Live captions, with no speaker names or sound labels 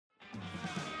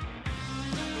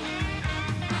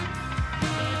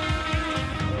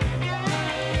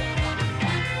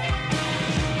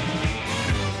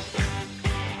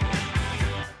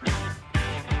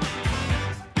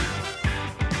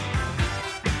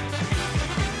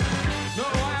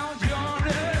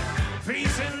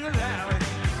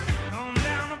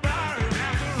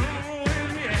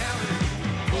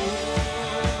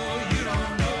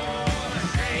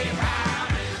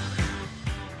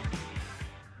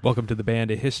Welcome to the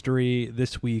Band of History.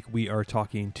 This week we are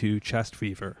talking to Chest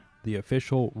Fever, the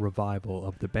official revival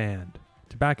of the band.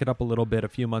 To back it up a little bit, a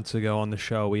few months ago on the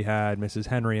show we had Mrs.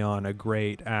 Henry on, a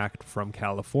great act from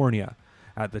California.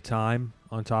 At the time,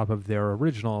 on top of their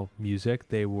original music,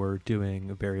 they were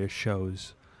doing various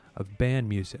shows of band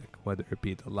music, whether it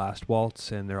be The Last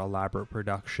Waltz and their elaborate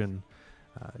production,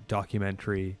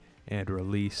 documentary, and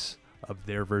release of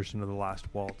their version of The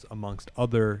Last Waltz, amongst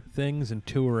other things, and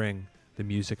touring the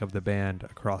music of the band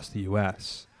across the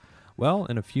U.S. Well,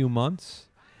 in a few months,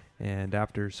 and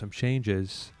after some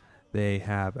changes, they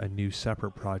have a new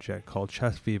separate project called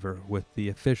Chest Fever with the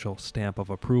official stamp of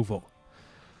approval.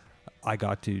 I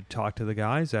got to talk to the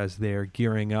guys as they're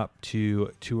gearing up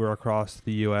to tour across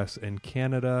the U.S. and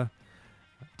Canada,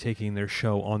 taking their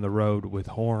show on the road with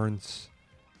horns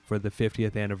for the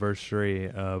 50th anniversary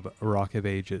of Rock of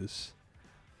Ages.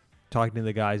 Talking to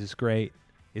the guys is great.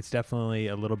 It's definitely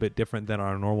a little bit different than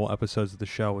our normal episodes of the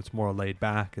show. It's more laid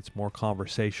back. It's more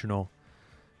conversational.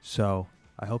 So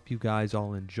I hope you guys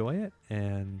all enjoy it.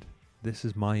 And this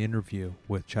is my interview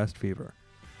with Chest Fever.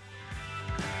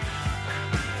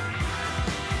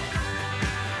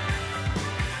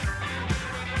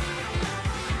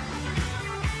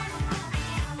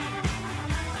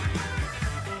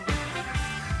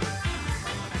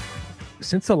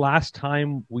 Since the last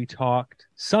time we talked,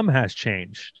 some has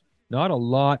changed. Not a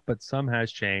lot, but some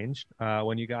has changed.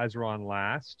 When you guys were on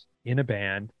last in a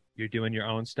band, you're doing your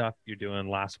own stuff. You're doing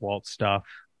Last Waltz stuff.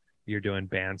 You're doing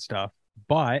band stuff.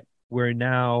 But we're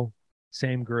now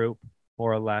same group,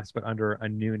 more or less, but under a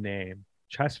new name,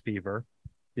 Chest Fever,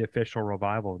 the official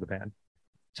revival of the band.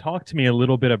 Talk to me a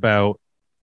little bit about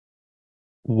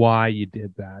why you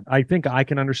did that. I think I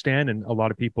can understand, and a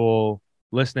lot of people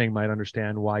listening might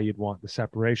understand why you'd want the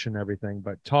separation and everything,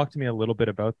 but talk to me a little bit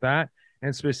about that.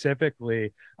 And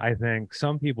specifically, I think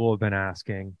some people have been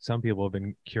asking, some people have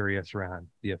been curious around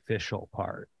the official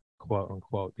part, quote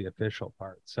unquote, the official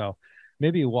part. So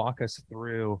maybe walk us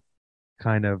through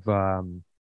kind of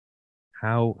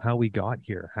how we got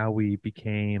here, how we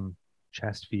became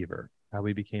Chest Fever, how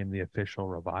we became the official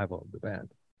revival of the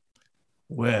band.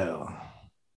 Well,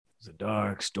 it was a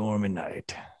dark, stormy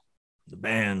night. The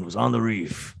band was on the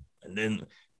reef, and then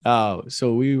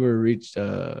so we were reached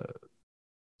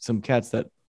some cats that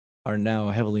are now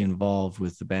heavily involved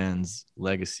with the band's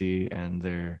legacy and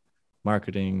their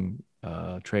marketing,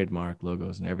 trademark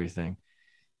logos and everything.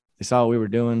 They saw what we were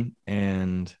doing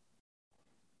and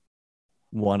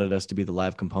wanted us to be the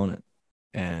live component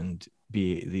and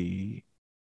be the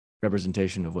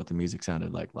representation of what the music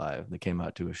sounded like live. They came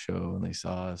out to a show and they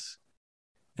saw us,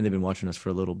 and they've been watching us for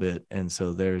a little bit. And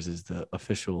so theirs is the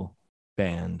official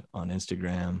band on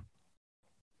Instagram.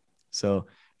 So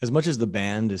as much as the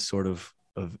band is sort of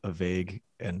a vague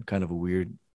and kind of a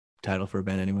weird title for a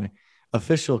band anyway,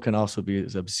 official can also be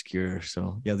as obscure.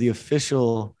 So yeah, the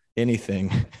official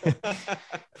anything.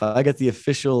 If I get the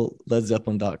official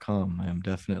LedZeppelin.com, I am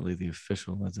definitely the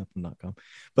official LedZeppelin.com.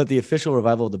 But the official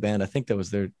revival of the band, I think that was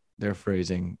their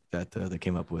phrasing that they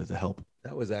came up with to help.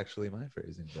 That was actually my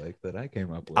phrasing, Blake, that I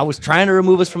came up with. I was trying to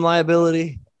remove us from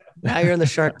liability. Now you're in the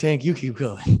Shark Tank. You keep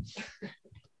going.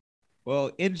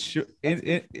 Well,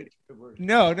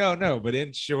 no. But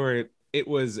in short, it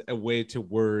was a way to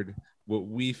word what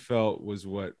we felt was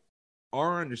what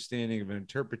our understanding of an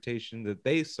interpretation that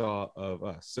they saw of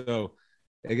us. So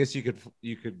I guess you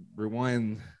could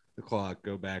rewind the clock,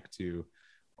 go back to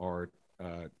our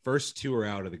first tour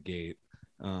out of the gate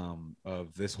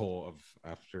of this whole of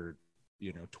after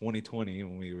 2020,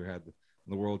 when we had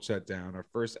the world shut down, our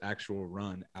first actual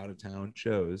run out of town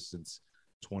shows since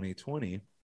 2020.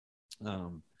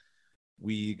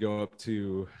 We go up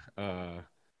to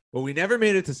well, we never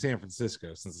made it to San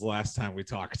Francisco since the last time we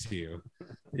talked to you.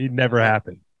 It never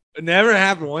happened. It never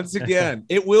happened. Once again,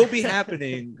 it will be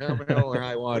happening. Come hell or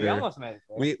high water. We almost made it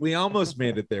there. We almost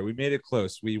made it there. We made it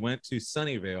close. We went to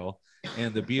Sunnyvale,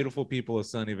 and the beautiful people of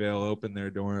Sunnyvale opened their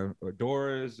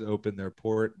doors, opened their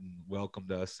port, and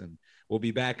welcomed us. And we'll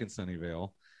be back in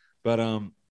Sunnyvale. But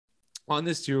on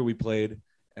this tour, we played.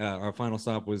 Our final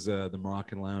stop was the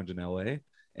Moroccan Lounge in LA.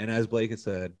 And as Blake had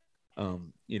said,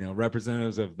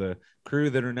 representatives of the crew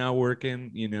that are now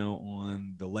working,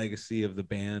 on the legacy of the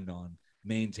band, on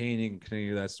maintaining,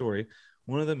 continuing that story.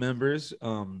 One of the members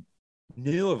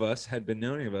knew of us, had been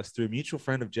knowing of us through a mutual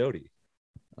friend of Jody.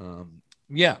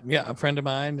 Yeah, a friend of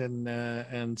mine,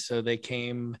 and so they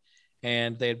came,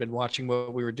 and they had been watching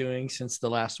what we were doing since The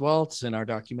Last Waltz and our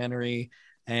documentary,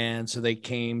 and so they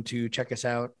came to check us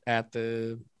out at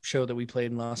the show that we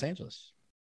played in Los Angeles.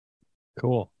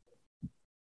 Cool.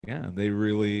 Yeah, they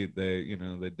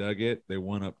dug it. They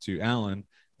went up to Alan,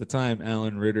 the time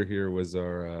Alan Ritter here was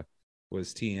our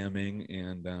was TMing,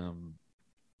 and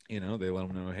they let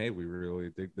them know, hey, we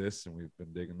really dig this, and we've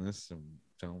been digging this, and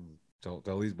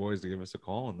tell these boys to give us a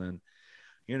call, and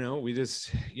then we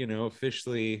just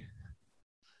officially,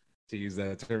 to use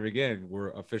that term again,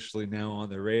 we're officially now on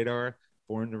the radar,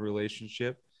 formed a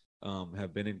relationship,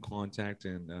 have been in contact,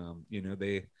 and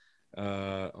they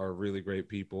are really great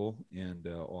people and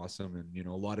awesome, and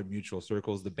a lot of mutual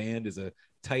circles. The band is a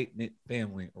tight-knit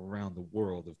family around the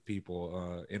world of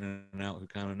people in and out who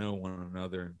kind of know one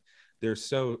another, and they're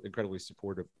so incredibly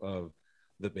supportive of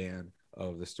the band,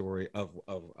 of the story, of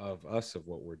us, of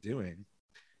what we're doing,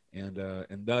 and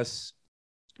thus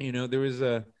there was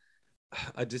a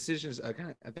decision,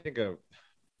 I think a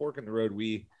fork in the road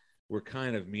we were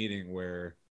kind of meeting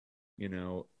where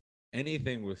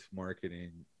anything with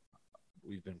marketing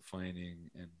we've been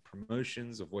finding, and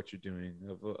promotions of what you're doing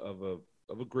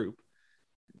of a group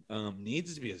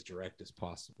needs to be as direct as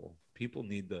possible. People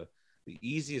need the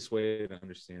easiest way to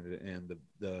understand it, and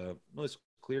the most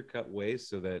clear-cut way,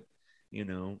 so that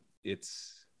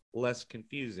it's less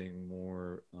confusing,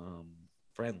 more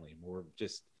friendly, more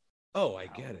just, oh, I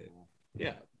get it.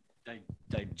 Yeah.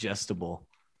 Digestible.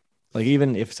 Like,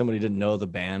 even if somebody didn't know the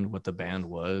band, what the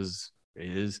band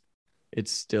is,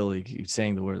 it's still like you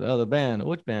saying the word, oh, the band,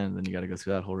 which band? Then you got to go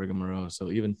through that whole rigmarole. So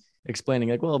even explaining,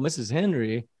 like, well, Mrs.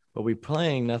 Henry, but we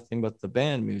playing nothing but the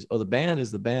band music. Oh, the band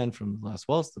is the band from Last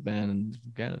Waltz, the band.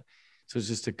 And so it's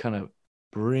just to kind of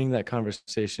bring that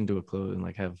conversation to a close and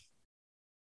like have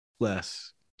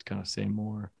less to kind of say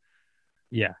more.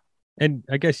 Yeah. And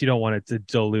I guess you don't want it to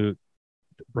dilute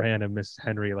brand of Miss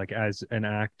Henry like as an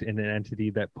act and an entity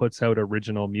that puts out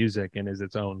original music and is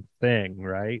its own thing,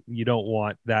 right? You don't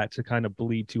want that to kind of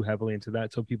bleed too heavily into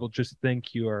that, so people just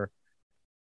think you're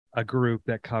a group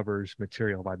that covers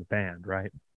material by the band,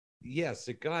 right? Yes,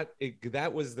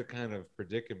 that was the kind of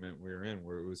predicament we were in,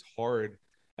 where it was hard.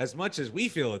 As much as we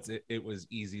feel it was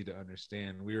easy to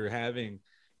understand, we were having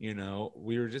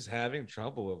we were just having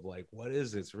trouble of like, what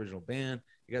is this original band?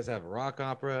 You guys have a rock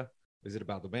opera? Is it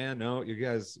about the band? No, you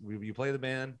guys, you play the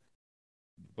band,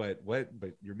 but what?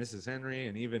 But you're Mrs. Henry,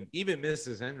 and even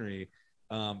Mrs. Henry,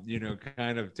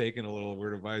 kind of taking a little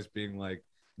word of advice, being like,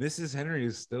 Mrs. Henry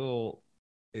is still,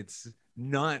 it's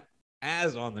not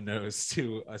as on the nose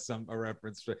to a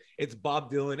reference. It's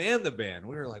Bob Dylan and the band.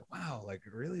 We were like, wow, like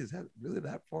really, is that really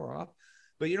that far off?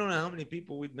 But you don't know how many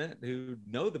people we've met who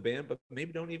know the band, but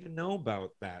maybe don't even know about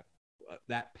that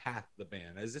path the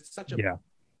band, as it's such a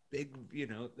big,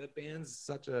 that band's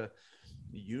such a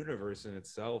universe in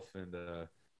itself, and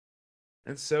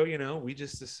so we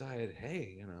just decided,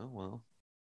 hey, well,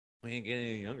 we ain't getting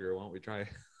any younger, why don't we try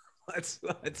let's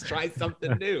try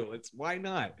something new. Why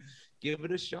not give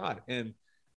it a shot? And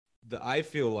I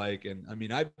feel like, and I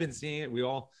mean, I've been seeing it, we're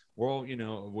all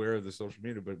aware of the social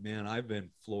media, but man, I've been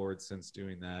floored since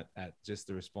doing that at just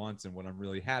the response, and what I'm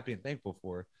really happy and thankful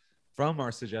for from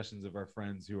our suggestions of our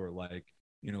friends who are like,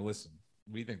 listen,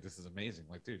 we think this is amazing.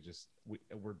 Like, dude, just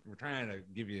we're trying to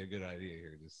give you a good idea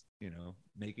here. Just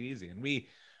make it easy. And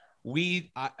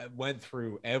I went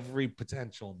through every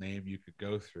potential name you could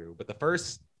go through, but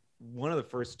one of the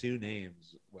first two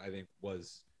names I think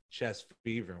was Chest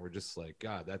Fever, and we're just like,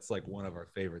 God, that's like one of our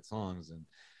favorite songs. And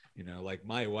like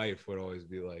my wife would always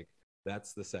be like,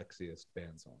 that's the sexiest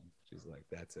band song. She's like,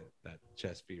 that's it, that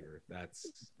Chest Fever. And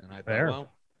I thought, fair.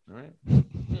 Well, all right.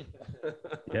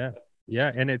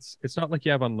 Yeah, and it's not like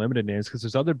you have unlimited names, because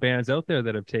there's other bands out there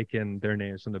that have taken their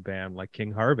names from the band, like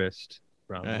King Harvest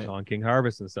from the song King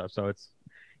Harvest and stuff. So it's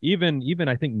even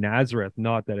I think Nazareth,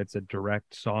 not that it's a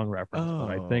direct song reference, but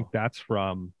I think that's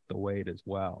from the Weight as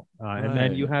well. And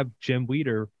then you have Jim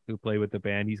Weeder, who played with the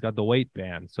band. He's got the Weight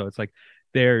band. So it's like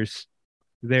there's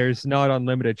not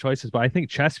unlimited choices, but I think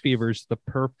Chest Fever's the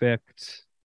perfect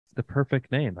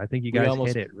name. I think you guys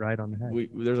hit it right on the head.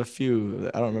 There's a few.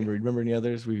 I don't remember any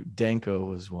others. Danko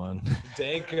was one.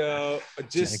 Danko,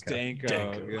 just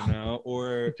Danko,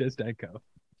 or just Danko.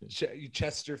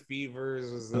 Chester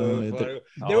Fevers was there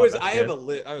was. I have a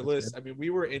list. I mean,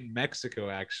 we were in Mexico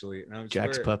actually, and I'm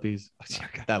Jack's Puppies.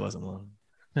 That wasn't one.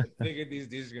 I figured these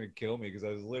dudes are gonna kill me because I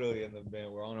was literally in the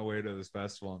band. We're on our way to this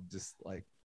festival. I'm just like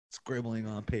scribbling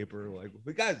on paper, like,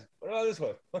 but guys, what about this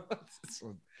one? This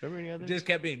one? Remember any others? Just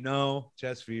kept being no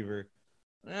Chest Fever.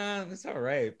 That's all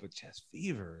right, but Chest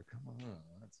Fever, come on.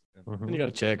 You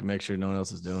gotta check and make sure no one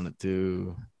else is doing it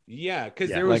too. Yeah, because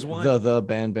there was one. The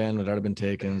band had already been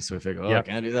taken, so we figured,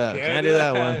 can't do that. Can't do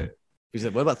that one. He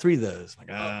said, "What about three of those?" I'm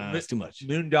like, that's too much.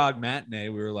 Moondog Matinee.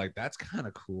 We were like, that's kind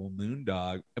of cool,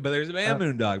 Moondog. But there's a band,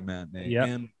 Moondog Matinee.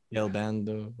 Yeah. El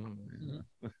Bando.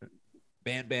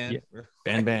 Band. Yeah.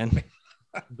 Band.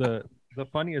 the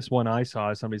funniest one I saw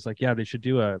is somebody's like, yeah, they should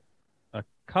do a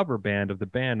cover band of the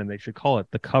band and they should call it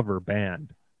the Cover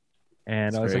Band. And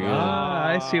It's I was like, very good.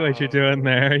 I see what you're doing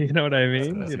there. You know what I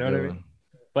mean? That's You a know what I good mean? one.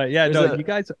 But yeah, There's no, a-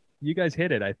 you guys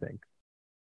hit it, I think.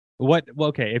 What? Well,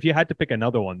 okay, if you had to pick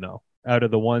another one though, out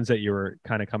of the ones that you were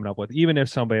kind of coming up with, even if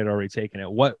somebody had already taken it,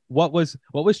 what was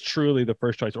truly the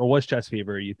first choice, or was Chest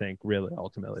Fever? You think really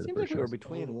ultimately the Seems first like we were choice?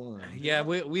 between one. Yeah,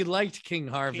 we liked King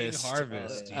Harvest.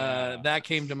 Harvest, yeah. That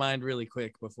came to mind really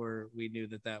quick before we knew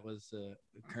that was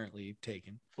currently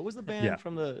taken. What was the band Yeah.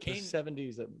 from the King-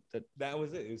 70s that That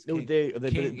was it. It was no, King- they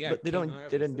King- yeah, but they King don't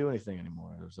Harvest. they didn't do anything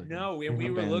anymore. It was like No, we Mhm. were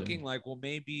abandoned. looking like, well,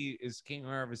 maybe is King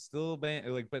Harvest still a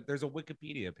band? Like, but there's a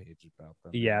Wikipedia page about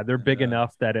them. Yeah, they're And, big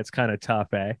enough that it's kind of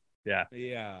tough, eh? Yeah.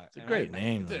 Yeah, It's a and great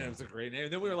name, It though. was a great name.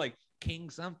 Then we were like King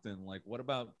something. Like, what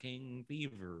about King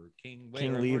Fever? King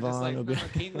King We're just Levon like, would be-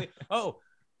 no,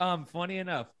 King. Funny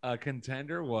enough, a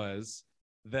contender was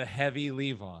the Heavy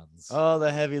Levons. Oh,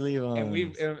 the Heavy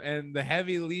Levon. And the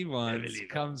Heavy Levons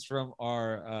comes from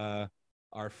our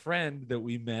friend that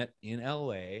we met in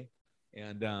LA,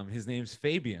 and his name's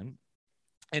Fabian,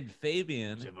 and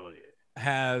Fabian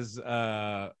has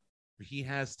he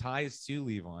has ties to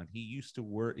Levon. He used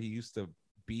to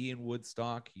be in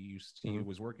Woodstock. He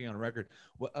was working on a record.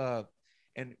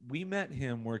 And we met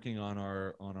him working on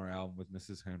our album with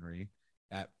Mrs. Henry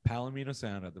at Palomino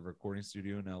Sound at the recording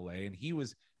studio in LA, and he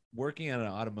was working at an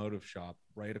automotive shop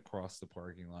right across the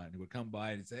parking lot. And he would come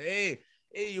by and say,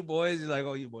 hey, you boys. He's like,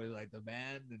 oh, you boys like the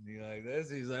band? And he like this.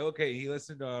 He's like, okay. He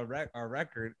listened to our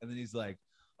record, and then he's like,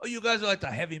 oh, you guys are like the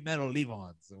heavy metal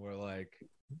Levons. And we're like,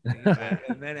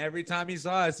 and then every time he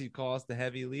saw us, he'd call us the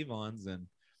Heavy Levons. And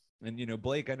you know,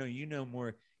 Blake, I know you know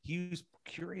more. He was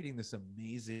curating this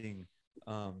amazing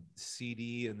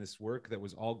CD and this work that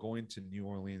was all going to New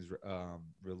Orleans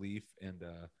Relief, and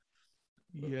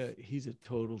Yeah, he's a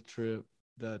total trip.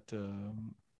 That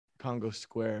Congo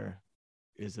Square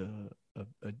is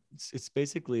it's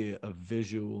basically a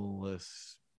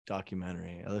visualless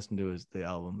documentary. I listened to the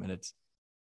album, and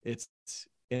it's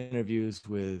interviews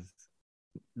with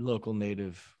local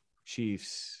native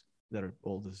chiefs that are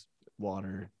old as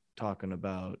water, talking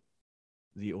about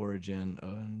the origin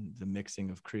and the mixing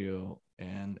of Creole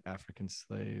and African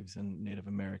slaves and Native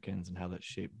Americans and how that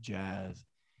shaped jazz.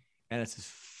 And it's this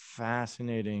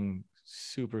fascinating,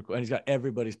 super cool. And he's got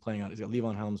everybody's playing on it. He's got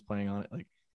Levon Helms playing on it. Like,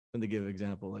 when they give an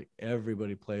example, like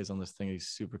everybody plays on this thing. He's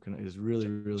super connected. He's really,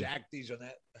 really Jack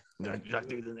DeJohnette. Jack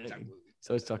DeJohnette.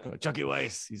 So he's talking about Chucky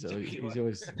Weiss. He's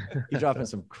always dropping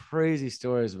some crazy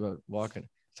stories about walking.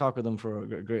 Talk with him for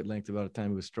a great length about a time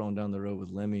he was strolling down the road with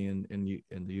Lemmy in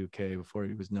the UK before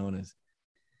he was known as,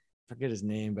 I forget his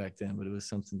name back then, but it was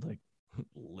something like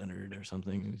Leonard or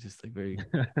something. It was just like very,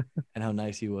 and how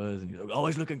nice he was, and he's like,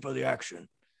 always looking for the action.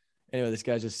 Anyway, this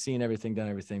guy's just seen everything, done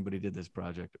everything, but he did this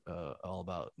project all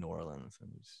about New Orleans, and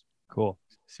he's Cool.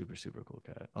 super, super cool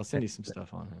guy. I'll send you some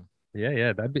stuff on him.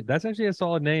 Yeah, that's actually a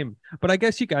solid name. But I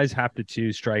guess you guys have to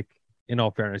too strike. In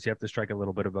all fairness, you have to strike a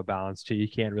little bit of a balance too. You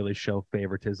can't really show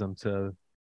favoritism to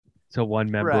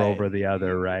one member Right. over the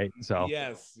other, right? So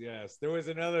Yes. There was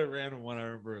another random one I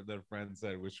remember that a friend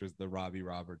said, which was the Robbie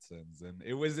Robertsons, and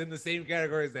it was in the same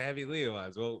category as the Heavy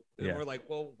Levons. Well, then Yeah. we're like,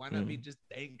 well, why not be just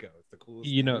Danko? It's the coolest.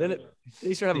 You know, thing. Then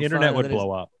they start having the internet fun, would and then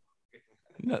blow up.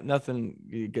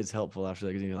 nothing gets helpful after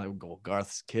that, because you're like, go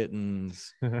Garth's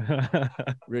Kittens,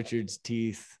 Richard's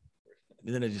Teeth.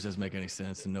 And then it just doesn't make any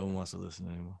sense, and no one wants to listen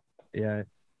anymore. Yeah,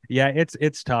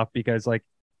 it's tough because like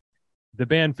the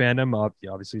band fandom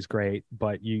obviously is great,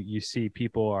 but you see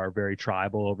people are very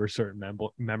tribal over certain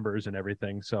members and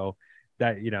everything. So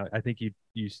that, you know, I think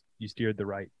you steered the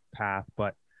right path.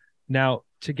 But now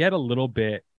to get a little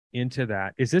bit into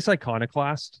that, is this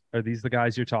Iconoclast? Are these the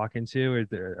guys you're talking to?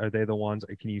 Are they the ones?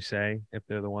 Can you say if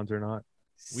they're the ones or not?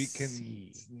 We can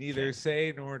neither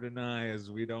say nor deny, as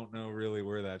we don't know really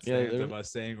where that Yeah, stands of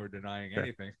us saying or denying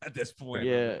anything at this point.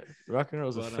 Yeah, rock and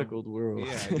roll's a But, fickle world.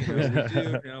 Yeah, you know, we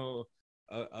do know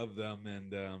of them,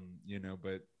 and you know,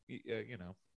 but you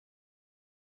know,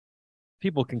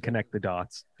 People can connect the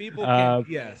dots. people can,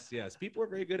 yes, people are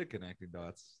very good at connecting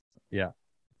dots.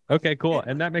 Okay, cool.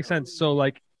 And that makes sense. So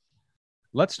like,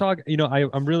 let's talk, you know,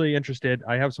 I'm really interested.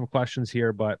 I have some questions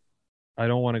here, but I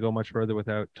don't want to go much further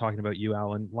without talking about you,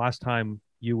 Alan. Last time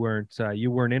you weren't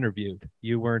interviewed.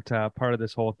 You weren't part of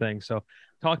this whole thing. So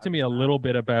talk to me a little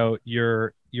bit about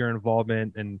your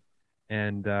involvement and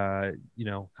you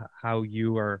know, how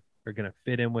you are going to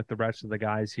fit in with the rest of the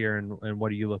guys here, and what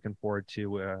are you looking forward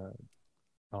to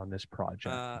on this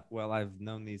project? Well, I've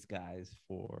known these guys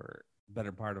for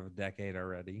better part of a decade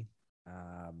already.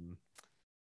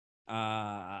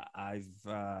 I've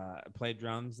played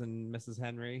drums in Mrs.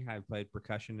 Henry. I've played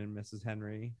percussion in Mrs.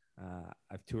 Henry.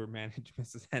 I've tour managed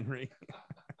Mrs. Henry.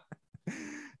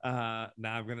 Now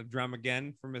I'm gonna drum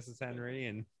again for Mrs. Henry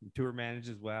and tour manage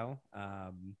as well.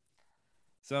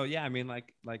 So yeah, I mean,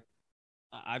 like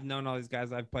I've known all these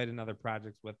guys. I've played in other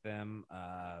projects with them.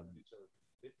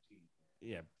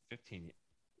 Yeah, 15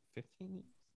 years.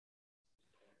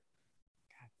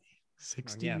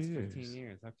 60 Yeah, it's years. 15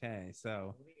 years. Okay,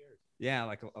 so yeah,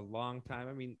 like a long time.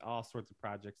 I mean, all sorts of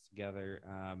projects together.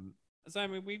 So I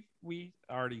mean, we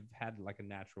already had like a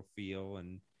natural feel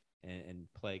and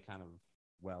play kind of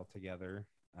well together.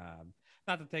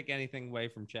 Not to take anything away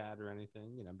from Chad or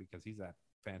anything, you know, because he's a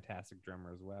fantastic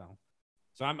drummer as well.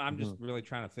 So I'm just really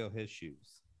trying to fill his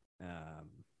shoes.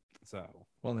 So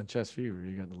Well, in the Chest Fever,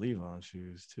 you got the Levon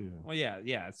shoes too. well,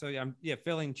 yeah. So I'm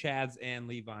filling Chad's and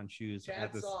Levon shoes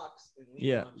at this. socks. And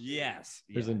Yeah. Yes,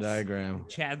 There's a yes. diagram.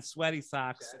 Chad's sweaty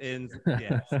socks in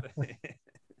yes.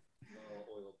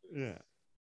 Yeah.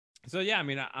 So yeah, I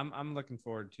mean, I'm looking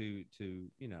forward to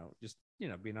just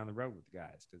being on the road with the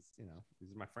guys because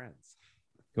these are my friends.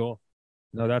 Cool.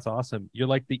 No, that's awesome. You're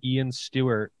like the Ian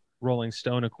Stewart Rolling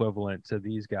Stone equivalent to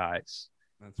these guys.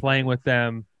 That's Playing right. with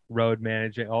them, road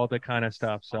managing, all the kind of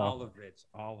stuff. So all of it.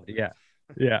 yeah,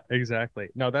 yeah, exactly.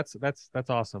 No, that's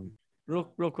awesome.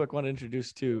 Real quick, want to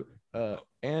introduce to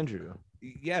Andrew.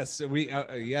 Yes,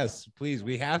 yes, please.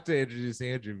 We have to introduce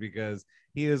Andrew because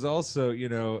he is also,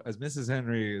 as Mrs.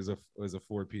 Henry is a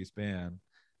 4-piece band,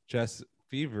 Chess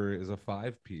Fever is a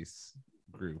 5-piece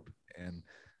group, and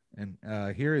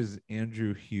here is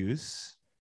Andrew Hughes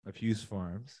of Hughes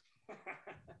Farms,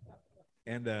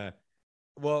 and let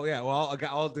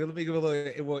me give a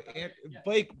little. Well,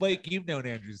 Blake, you've known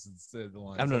Andrew since the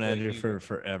launch. I've known Andrew for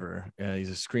forever. He's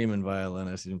a screaming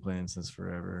violinist. He's been playing since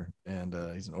forever, and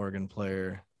he's an organ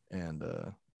player, and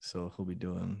so he'll be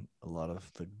doing a lot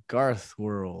of the Garth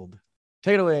world.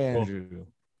 Take it away, Cool. Andrew.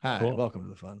 Hi, Cool. welcome to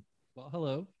the fun. Well,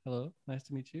 hello. Nice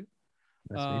to meet you.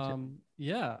 Nice to meet you.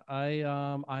 Yeah,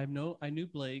 I knew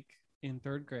Blake in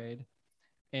 3rd grade,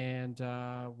 and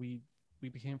we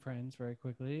became friends very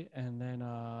quickly. And then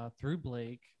through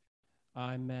Blake,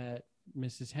 I met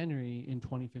Mrs. Henry in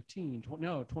 2015.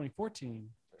 2014,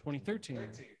 2013.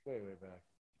 Way back.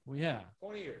 Well, yeah.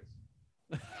 20 years.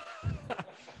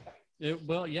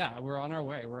 Yeah, we're on our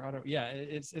way.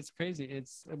 It's crazy.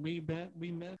 We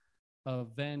met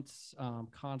events,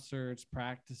 concerts,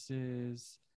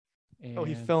 practices. And Oh,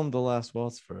 he filmed The Last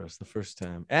Waltz for us the first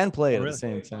time and played at really? the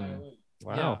same time.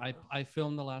 Wow. Yeah, I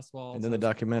filmed The Last Waltz. And then the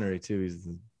documentary too. He's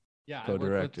the Yeah,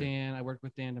 co-director. I worked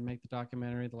with Dan to make the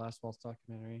documentary, the Last Waltz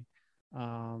documentary.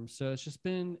 So it's just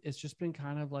been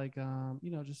kind of like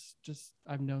just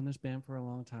I've known this band for a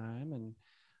long time,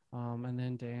 and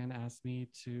then Dan asked me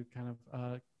to kind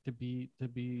of to be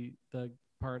the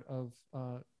part of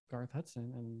Garth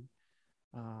Hudson,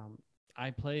 and I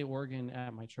play organ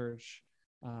at my church.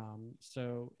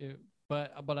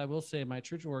 But I will say my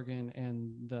church organ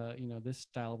and this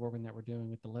style of organ that we're doing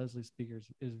with the Leslie speakers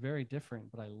is very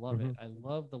different, but I love it. I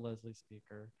love the Leslie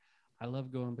speaker. I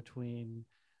love going between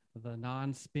the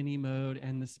non-spinny mode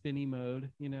and the spinny mode,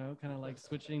 kind of like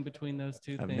switching between those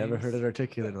two I've things. never heard it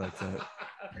articulated like that.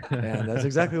 And that's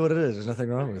exactly what it is. There's nothing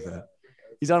wrong with that.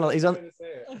 He's on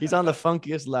the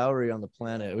funkiest Lowry on the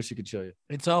planet. I wish you could show you.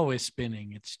 It's always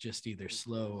spinning. It's just either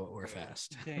slow or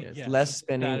fast. Yeah, it's Yeah, less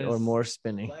spinning that or is- more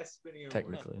spinning,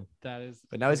 technically. That is.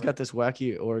 But now he's got this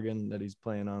wacky organ that he's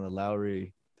playing on the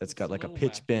Lowry that's got It's a like a little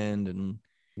pitch wacky. bend and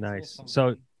Nice. funky.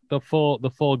 So the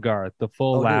full Garth, the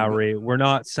full Oh, dude. Lowry. We're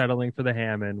not settling for the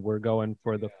Hammond. We're going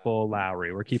for the full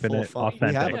Lowry. We're keeping full it funk. We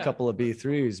have authentic. a couple of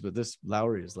B3s, but this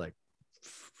Lowry is like,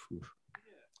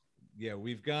 Yeah,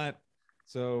 we've got.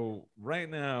 So right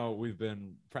now we've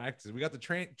been practicing. We got the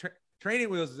training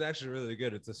wheels is actually really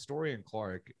good. It's a Story and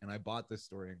Clark, and I bought this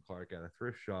Story and Clark at a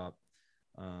thrift shop.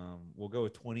 We'll go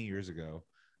with 20 years ago,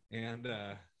 and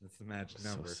that's the magic so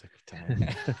number. sick of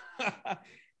time.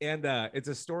 And it's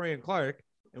a Story and Clark,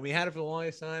 and we had it for the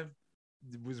longest time.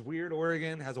 It was weird.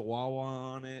 Oregon has a wah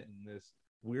wah on it, and this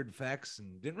weird effects,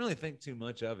 and didn't really think too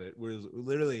much of it. We was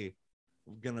literally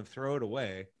gonna throw it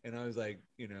away, and I was like,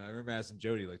 I remember asking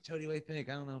Jody, like, Jody, what do you think?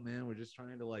 I don't know, man. We're just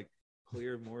trying to like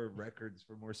clear more records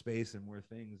for more space and more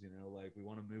things. Like we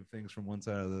want to move things from one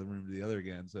side of the room to the other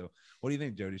again. So, what do you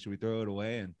think, Jody? Should we throw it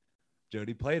away? And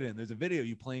Jody played it, and there's a video of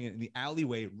you playing it in the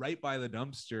alleyway right by the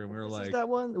dumpster, and we were Is like, that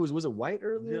one? Was it white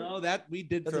earlier? no, that we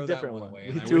did That's a throw different that one one. away.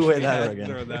 We and I threw wish away we that had again.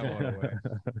 thrown that one away.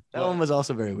 That one was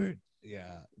also very weird.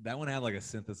 Yeah, that one had like a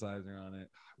synthesizer on it.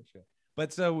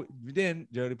 But so we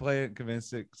didn't. Jody played it,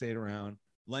 convinced it, stayed around.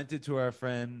 lent it to our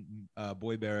friend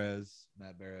Boy Perez,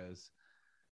 Matt Perez.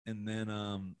 And then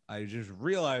I just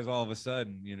realized all of a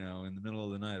sudden, you know, in the middle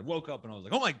of the night, I woke up and I was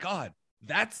like, oh my God,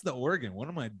 that's the organ. What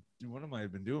am I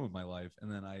been doing with my life?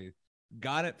 And then I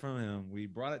got it from him. We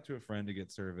brought it to a friend to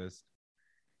get serviced.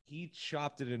 He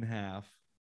chopped it in half.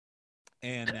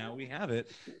 And now we have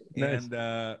it. Nice.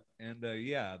 And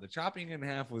yeah, the chopping in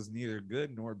half was neither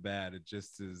good nor bad. It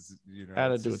just is, you know,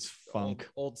 Added it's to just its funk.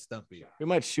 Old stumpy. We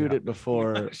might shoot it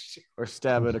before or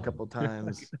stab it a couple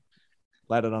times,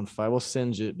 light it on fire. We'll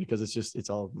singe it because it's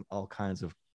all kinds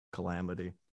of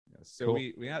calamity. Yeah, so Cool.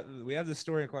 we have the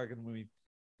story of Clark, and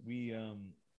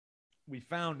we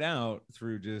found out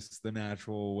through just the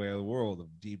natural way of the world of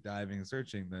deep diving and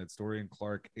searching that Story and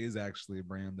Clark is actually a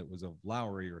brand that was of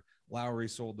Lowry, or Lowry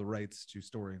sold the rights to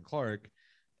Story and Clark,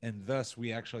 and thus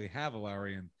we actually have a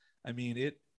Lowry. And I mean,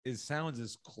 it sounds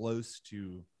as close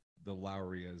to the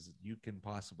Lowry as you can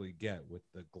possibly get with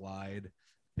the glide,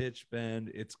 pitch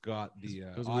bend. It's got the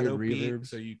Those auto weird beat, reverbs.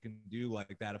 so you can do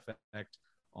like that effect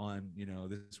on, you know,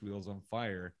 This Wheel's on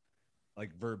Fire,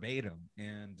 like verbatim,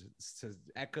 and says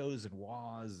echoes and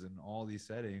wahs and all these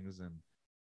settings. And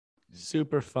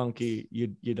Super funky.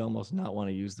 You'd almost not want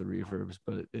to use the reverbs,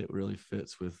 but it really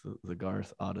fits with the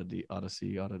Garth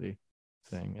Odyssey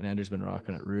thing. And Andrew's been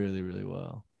rocking it really, really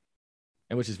well.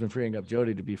 And which has been freeing up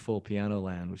Jody to be full piano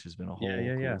land, which has been a whole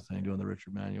cool thing, doing the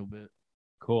Richard Manuel bit.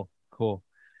 Cool.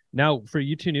 Now, for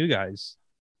you two new guys,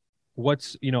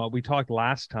 what's, you know, we talked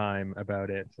last time about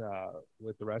it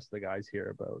with the rest of the guys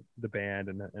here about the band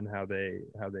and how they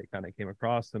kind of came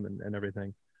across them and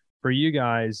everything. For you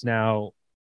guys now,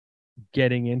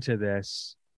 getting into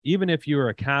this, even if you were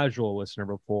a casual listener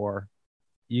before,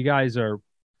 you guys are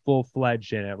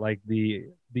full-fledged in it. Like the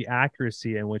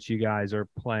accuracy in which you guys are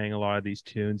playing a lot of these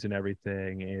tunes and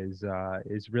everything is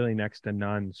really next to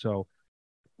none. So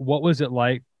what was it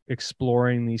like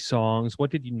exploring these songs? What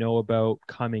did you know about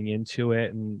coming into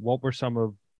it, and what were some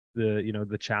of the, you know,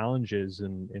 the challenges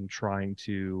in trying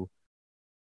to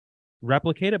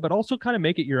replicate it, but also kind of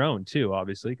make it your own too,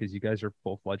 obviously, because you guys are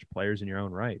full-fledged players in your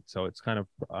own right. So it's kind of,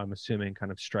 I'm assuming,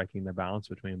 kind of striking the balance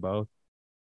between both.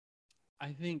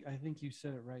 I think you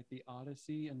said it right. The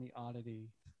Odyssey and the Oddity.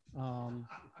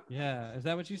 Yeah, is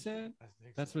that what you said?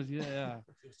 That's what. Yeah.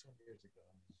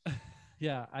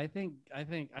 Yeah, I think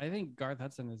Garth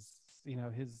Hudson is, you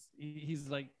know, he's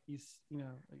like you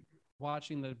know, like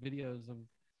watching the videos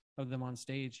of them on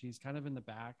stage. He's kind of in the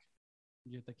back.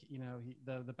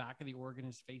 The back of the organ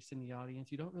is facing the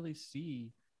audience. You don't really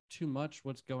see too much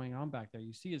what's going on back there.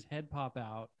 You see his head pop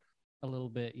out a little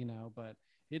bit, you know, but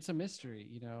it's a mystery,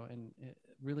 you know, and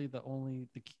really the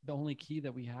only key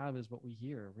that we have is what we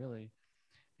hear, really.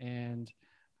 And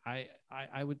I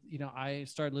would, you know, I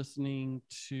started listening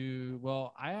to,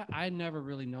 well, I never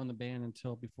really known the band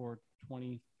until before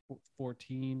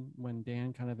 2014 when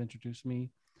Dan kind of introduced me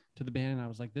to the band. And I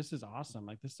was like, this is awesome.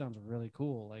 Like, this sounds really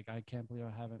cool. Like, I can't believe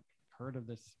I haven't heard of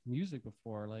this music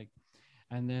before. Like,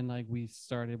 and then like we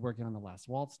started working on the Last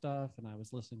Waltz stuff, and I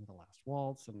was listening to the Last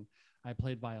Waltz, and I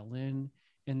played violin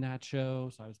in that show.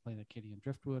 So I was playing the Kitty and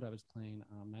Driftwood. I was playing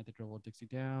Night That Drove Old Dixie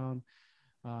Down,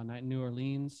 Night in New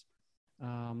Orleans,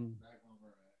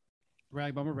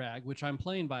 Rag Bummer Rag, which I'm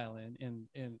playing violin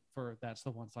in for. That's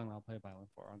the one song I'll play violin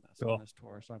for on this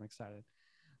tour. So I'm excited.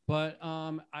 But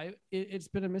it's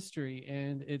been a mystery,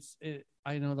 and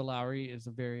I know the Lowry is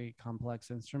a very complex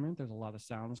instrument. There's a lot of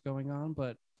sounds going on,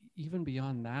 but even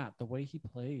beyond that, the way he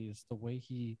plays,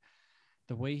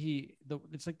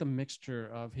 it's like the mixture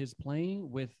of his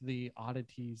playing with the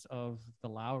oddities of the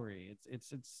Lowry.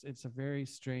 It's a very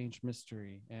strange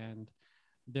mystery, and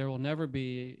there will never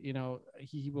be, you know,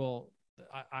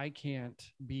 I can't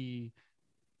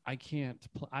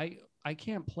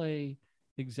play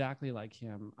exactly like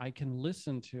him. I've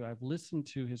listened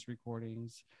to his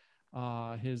recordings,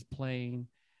 his playing,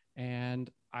 and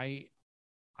I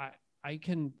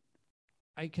can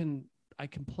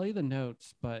play the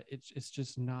notes, but it's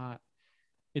just not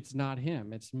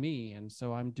him. It's me. And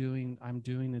so I'm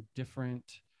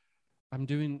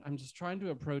just trying to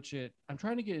approach it. I'm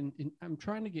trying to get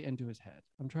into his head.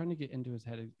 I'm trying to get into his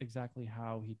head exactly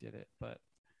how he did it. But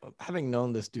having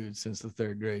known this dude since the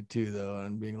third grade too, though,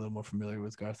 and being a little more familiar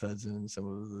with Garth Hudson and some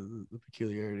of the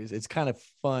peculiarities, it's kind of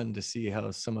fun to see how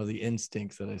some of the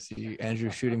instincts that I see Andrew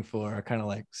shooting for are kind of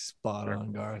like spot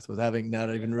on Garth, with having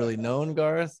not even really known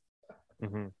Garth.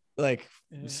 Mm-hmm. Like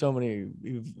so many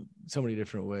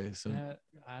different ways. So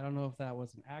I don't know if that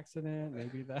was an accident.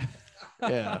 Maybe that.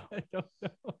 Yeah. I don't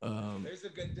know. There's a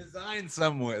good design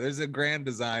somewhere. There's a grand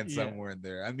design somewhere in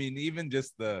there. I mean, even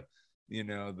just the you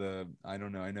know, I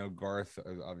don't know. I know Garth,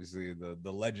 obviously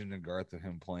the legend of Garth, of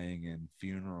him playing in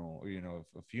funeral, you know,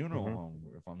 a funeral home,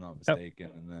 if I'm not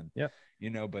mistaken. And then, you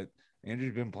know, but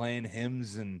Andrew's been playing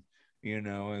hymns and, you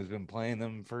know, has been playing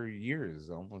them for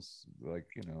years, almost like,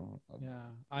 you know,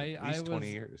 at least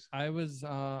 20 years. I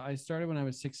started when I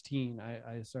was 16.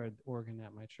 I started organ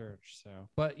at my church. So,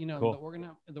 but you know, Cool. the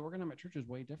organ at my church is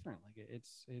way different. Like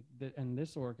and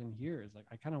this organ here is like,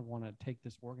 I kind of want to take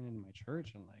this organ into my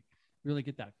church and like really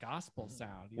get that gospel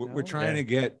sound. We're trying to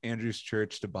get Andrew's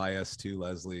church to buy us 2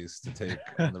 Leslie's to take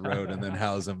on the road and then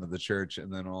house them at the church,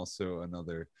 and then also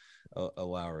another a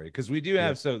Lowry, because we do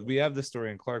have we have the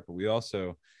Story in Clark, but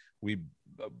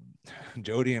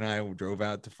Jody and I drove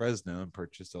out to Fresno and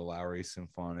purchased a Lowry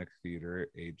Symphonic Theater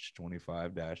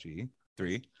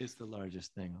H25-E3. It's the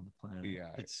largest thing on the planet.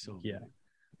 Yeah, it's so yeah. big.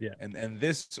 Yeah. And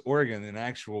this organ, an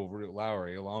actual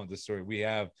Lowry, along with the Story,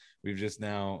 we've just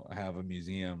now have a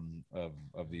museum of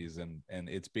these, and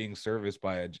it's being serviced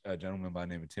by a gentleman by the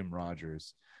name of Tim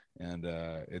Rogers. And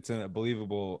it's an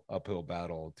unbelievable uphill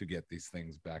battle to get these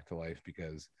things back to life,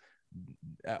 because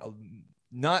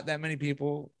not that many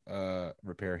people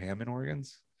repair Hammond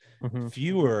organs.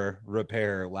 Fewer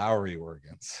repair Lowry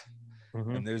organs.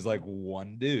 And there's like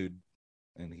one dude,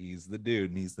 and he's the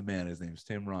dude, and he's the man. His name's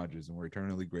Tim Rogers, and we're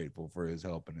eternally grateful for his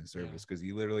help and his service, because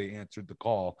he literally answered the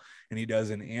call, and he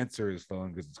doesn't answer his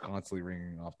phone because it's constantly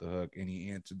ringing off the hook. And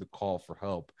he answered the call for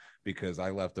help because I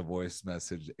left a voice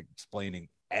message explaining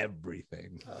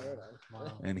everything.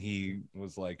 Wow. And he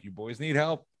was like, "You boys need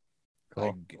help.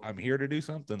 Cool. I'm here to do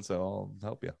something, so I'll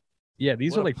help you." Yeah,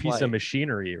 these What are a like pieces play. of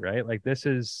machinery, right? Like that's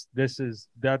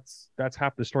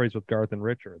half the stories with Garth and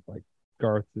Richard. Like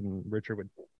Garth and Richard would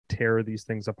tear these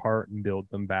things apart and build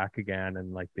them back again,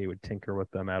 and like they would tinker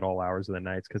with them at all hours of the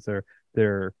nights, because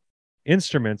they're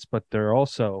instruments, but they're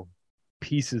also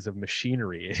pieces of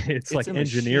machinery. It's like a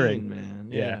engineering, machine,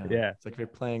 man. Yeah. It's like you're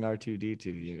playing R2D2.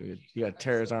 You got to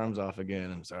tear his arms off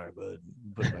again. I'm sorry, bud.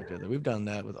 Put it back together. We've done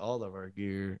that with all of our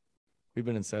gear. We've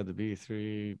been inside the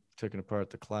B3, taking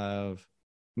apart the clav,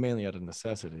 mainly out of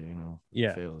necessity. You know, Yeah.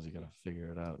 If it fails, you got to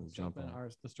figure it out and jump on.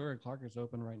 The Story of Clark is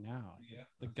open right now.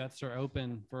 The guts are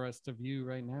open for us to view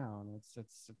right now, and it's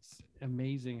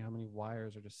amazing how many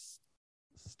wires are just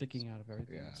sticking out of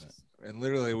everything. Yeah. And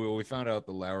literally, we found out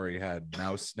the Lowry had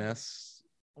mouse nests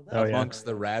Oh, yeah. amongst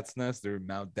the rat's nest. There were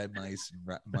dead mice and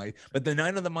mice, but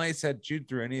none of the mice had chewed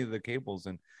through any of the cables.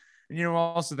 And you know, we're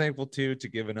also thankful too to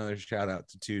give another shout out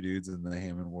to 2 dudes in the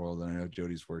Hammond world. And I know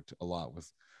Jody's worked a lot with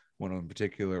one of them in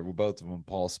particular. Well, both of them,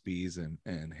 Paul Spees and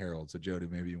Harold. So Jody,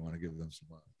 maybe you want to give them some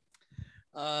love.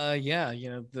 Yeah, you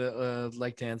know, the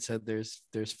like Dan said, there's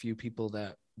few people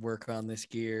that work on this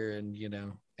gear, and you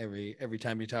know, every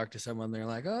time you talk to someone, they're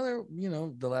like, oh, you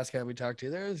know, the last guy we talked to,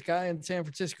 there's a guy in San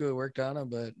Francisco who worked on him,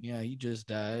 but yeah, he just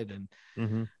died. And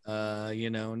you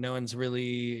know, no one's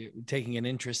really taking an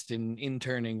interest in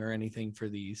interning or anything for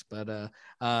these. But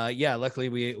yeah, luckily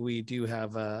we do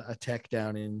have a tech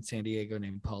down in San Diego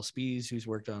named Paul Spees, who's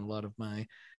worked on a lot of my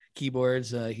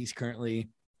keyboards. He's currently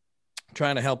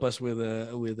trying to help us with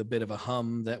a bit of a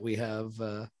hum that we have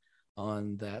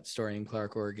on that Story in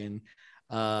Clark organ.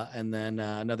 And then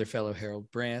another fellow,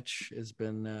 Harold Branch, has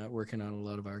been working on a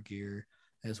lot of our gear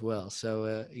as well.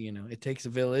 So, you know, it takes a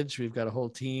village. We've got a whole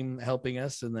team helping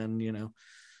us. And then, you know,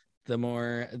 the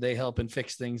more they help and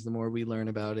fix things, the more we learn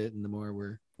about it, and the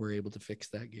more we're able to fix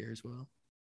that gear as well.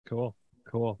 Cool.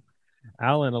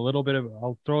 Alan,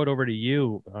 I'll throw it over to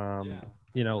you.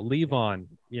 You know, Levon,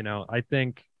 you know, I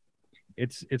think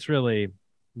it's really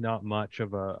not much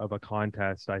of a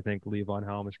contest. I think Levon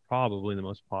Helm is probably the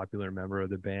most popular member of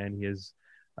the band. He has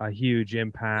a huge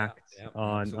impact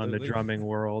on the drumming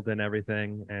world and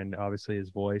everything, and obviously his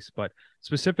voice. But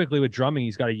specifically with drumming,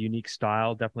 he's got a unique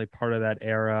style, definitely part of that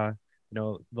era. You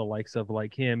know, the likes of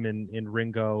like him and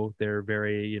Ringo, they're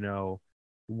very, you know,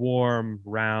 warm,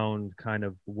 round, kind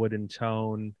of wooden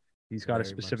tone. He's got a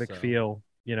specific feel.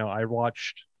 You know, I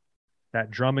watched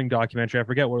that drumming documentary. I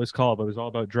forget what it was called, but it was all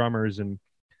about drummers. And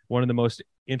one of the most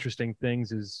interesting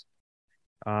things is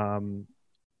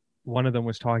one of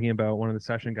the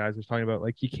session guys was talking about,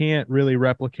 like, you can't really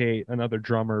replicate another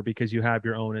drummer because you have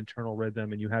your own internal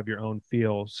rhythm and you have your own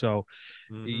feel. So,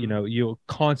 you know, you'll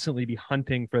constantly be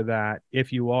hunting for that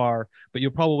if you are, but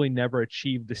you'll probably never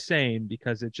achieve the same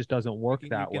because it just doesn't work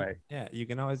that way. Yeah, you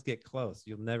can always get close.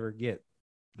 You'll never get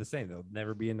the same. There'll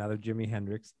never be another Jimi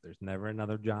Hendrix. There's never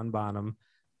another John Bonham.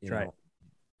 You know,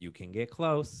 you can get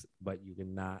close, but you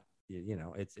cannot. You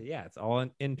know, it's all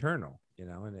internal. You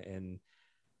know, and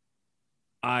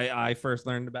I first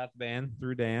learned about the band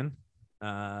through Dan,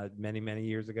 many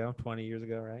years ago, 20 years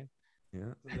ago, right?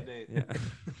 Yeah.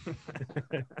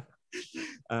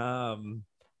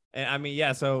 And I mean,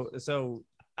 yeah. So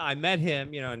I met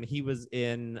him, and he was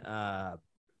in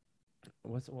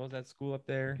what was that school up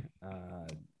there?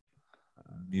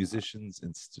 Musicians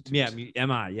Institute. Yeah,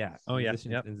 MI. Yeah. Oh, yeah,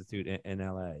 Musicians yep. Institute in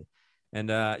LA, and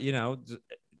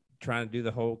trying to do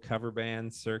the whole cover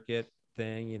band circuit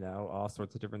thing, all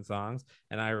sorts of different songs.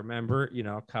 And I remember,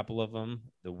 a couple of them,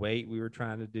 The Wait we were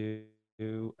trying to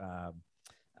do,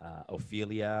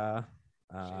 Ophelia,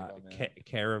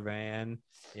 Caravan,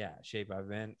 Shape I've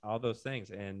Been, all those things.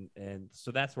 And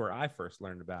so that's where I first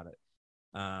learned about it.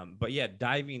 But yeah,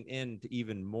 diving into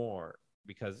even more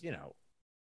because,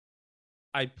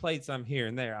 I played some here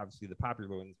and there, obviously the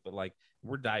popular ones, but like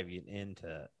we're diving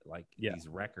into like these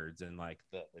records and like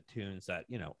the tunes that,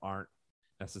 aren't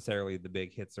necessarily the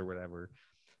big hits or whatever.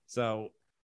 So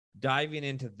diving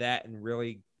into that and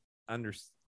really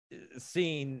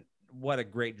seeing what a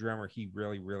great drummer he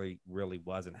really, really, really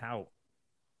was and how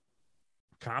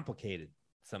complicated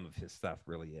some of his stuff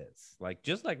really is. Like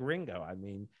just like Ringo. I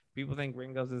mean, people think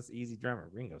Ringo's this easy drummer.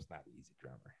 Ringo's not an easy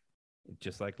drummer.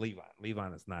 Just like Levon.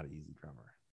 Levon is not an easy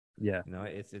drummer. Yeah,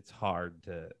 it's hard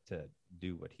to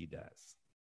do what he does.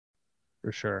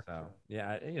 for sure. So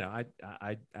yeah,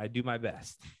 I do my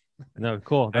best. No,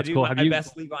 cool. That's cool. My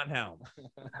best Levon Helm.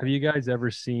 Have you guys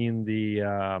ever seen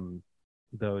the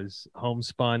those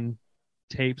homespun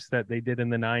tapes that they did in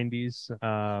the 90s?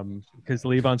 Because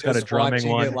Levon's got a drumming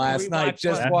one. It last night.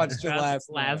 Just watched it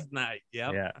last night.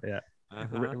 Yep. Yeah.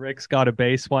 Uh-huh. Rick's got a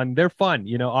bass one. They're fun,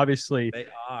 obviously. They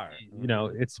are.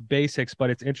 It's basics, but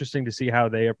it's interesting to see how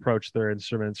they approach their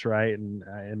instruments, right? And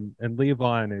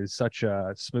Levon is such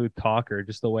a smooth talker,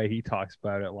 just the way he talks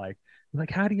about it. Like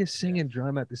how do you sing and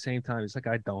drum at the same time? He's like,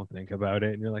 I don't think about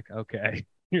it. And you're like, okay.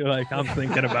 You're like, I'm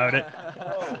thinking about it.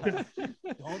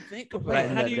 Don't think about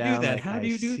it. How do you do that? How do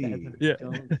you do that? Yeah.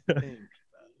 Don't think about it.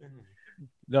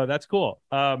 No, that's cool.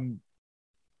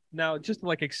 Now, just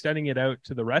like extending it out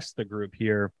to the rest of the group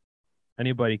here,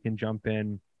 anybody can jump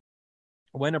in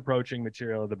when approaching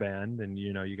material of the band. And,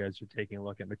 you guys are taking a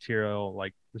look at material.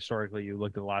 Like historically, you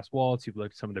looked at The Last Waltz, you've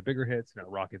looked at some of the bigger hits,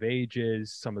 Rock of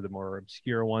Ages, some of the more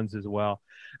obscure ones as well.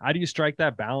 How do you strike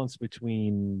that balance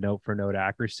between note for note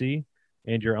accuracy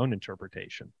and your own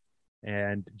interpretation?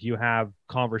 And do you have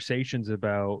conversations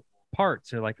about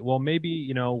parts? Or like, well,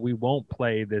 maybe we won't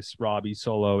play this Robbie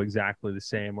solo exactly the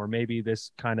same, or maybe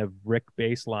this kind of Rick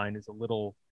bass line is a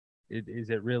little, is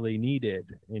it really needed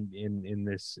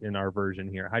in our version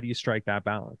here? How do you strike that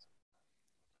balance?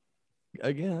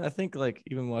 Again, I think like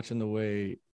even watching the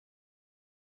way,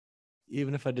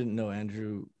 even if I didn't know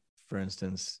Andrew, for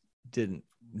instance, didn't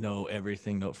know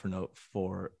everything note for note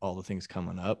for all the things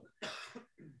coming up,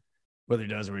 whether he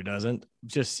does or he doesn't,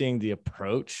 just seeing the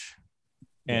approach.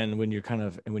 And when you're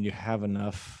when you have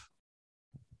enough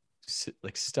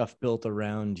like stuff built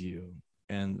around you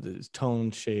and the tone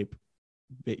shape,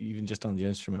 even just on the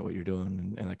instrument, what you're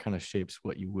doing, and it kind of shapes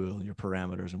what you will, your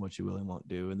parameters and what you will and won't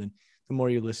do. And then the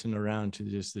more you listen around to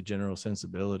just the general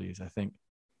sensibilities, I think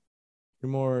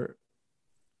you're more,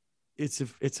 it's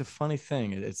a funny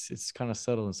thing. It's kind of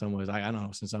subtle in some ways. I don't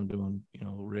know, since I'm doing,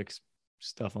 Rick's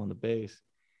stuff on the bass.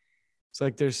 It's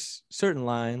like there's certain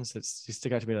lines that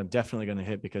stick out to me that I'm definitely going to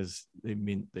hit because they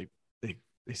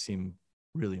seem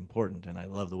really important and I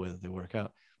love the way that they work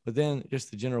out. But then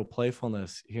just the general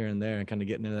playfulness here and there and kind of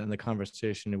getting into that in the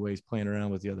conversation, the way he's playing around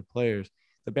with the other players.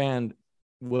 The band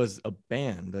was a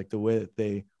band, like the way that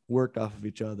they worked off of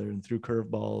each other and threw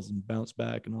curveballs and bounced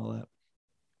back and all that.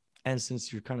 And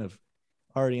since you're kind of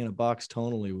already in a box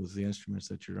tonally with the instruments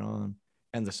that you're on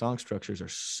and the song structures are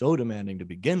so demanding to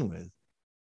begin with,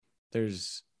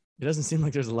 it doesn't seem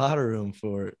like there's a lot of room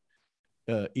for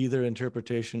either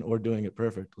interpretation or doing it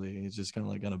perfectly. It's just kind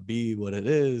of like going to be what it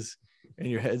is, and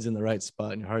your head's in the right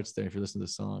spot and your heart's there. If you listen to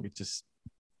the song, it just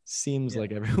seems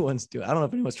like everyone's doing. I don't know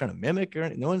if anyone's trying to mimic or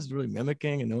anything. No one's really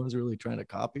mimicking, and no one's really trying to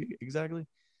copy exactly.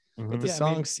 But the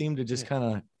songs seem to just kind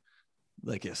of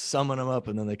like summon them up,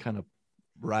 and then they kind of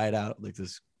ride out like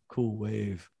this cool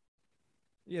wave.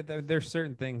 Yeah, there's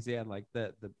certain things. Yeah, like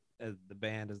the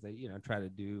band as they try to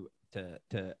do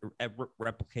to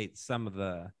replicate some of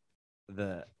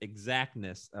the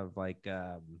exactness of like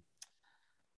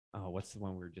what's the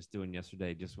one we were just doing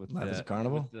yesterday, just with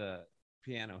Carnival, with the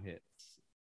piano hits,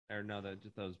 or no,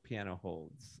 just those piano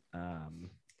holds.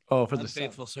 For the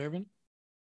Faithful Servant.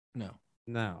 No.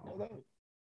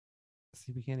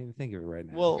 See, we can't even think of it right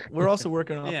now. Well, we're also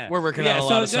working on. Yeah, we're working on a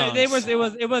lot of songs.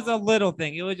 It was a little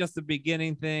thing. It was just a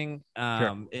beginning thing.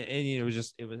 And it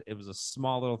was a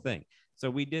small little thing. So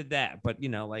we did that. But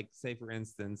like say for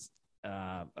instance,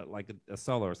 like a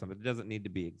solo or something. It doesn't need to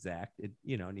be exact. It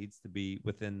needs to be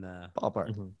within the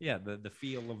Ballpark. the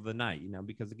feel of the night.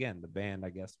 Because again, the band I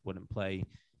guess wouldn't play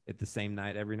it the same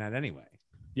night every night anyway.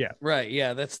 Right.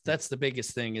 Yeah. That's the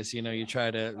biggest thing is, you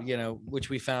try to, which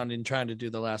we found in trying to do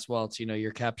the last waltz,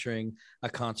 you're capturing a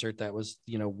concert that was,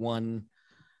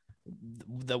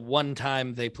 the one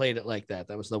time they played it like that.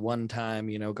 That was the one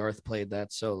time, Garth played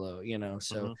that solo,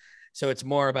 so it's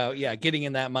more about, getting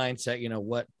in that mindset,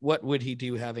 what would he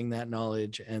do having that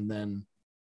knowledge and then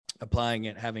applying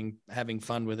it, having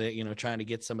fun with it, trying to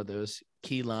get some of those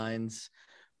key lines,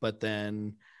 but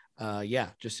then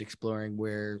just exploring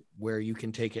where you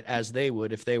can take it as they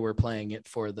would if they were playing it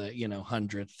for the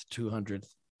 100th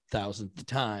 200,000th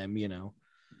time.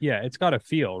 Yeah, it's got a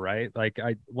feel, right? Like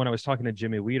when I was talking to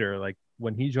Jimmy Weeder, like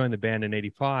when he joined the band in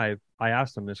 '85, I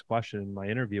asked him this question in my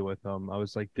interview with him. I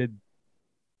was like, did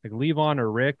like Levon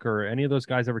or Rick or any of those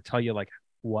guys ever tell you like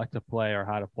what to play or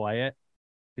how to play it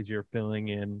because you're filling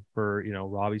in for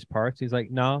Robbie's parts? He's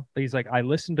like, no. He's like, I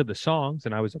listened to the songs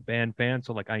and I was a band fan,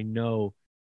 so like I know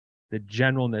the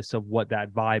generalness of what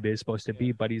that vibe is supposed to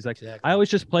be. But he's like, exactly. I always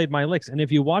just played my licks. And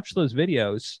if you watch those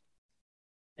videos,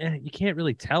 you can't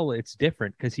really tell it's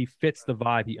different because he fits the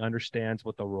vibe. He understands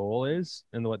what the role is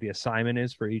and what the assignment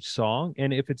is for each song.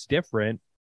 And if it's different,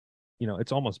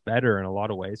 it's almost better in a lot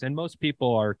of ways. And most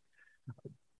people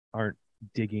aren't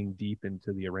digging deep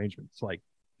into the arrangements like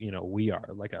we are,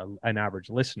 like an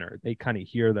average listener. They kind of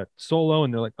hear that solo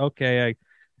and they're like, okay, I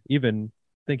even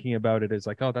thinking about it is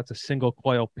like, oh, that's a single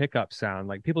coil pickup sound.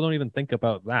 Like people don't even think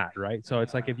about that, right? So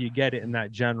it's like if you get it in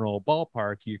that general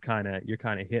ballpark, you're kind of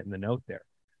hitting the note there.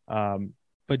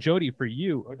 But Jody, for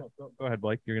you, go ahead,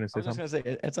 Blake. You're gonna say something. I was just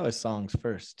gonna say it's always songs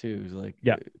first too. Like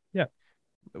yeah.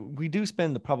 We do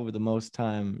spend probably the most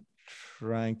time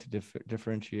trying to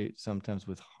differentiate sometimes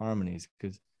with harmonies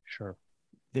because sure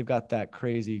they've got that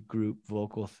crazy group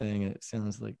vocal thing, and it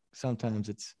sounds like sometimes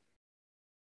it's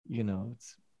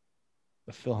it's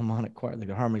a Philharmonic choir. Like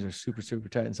the harmonies are super super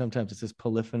tight, and sometimes it's this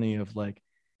polyphony of like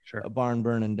a barn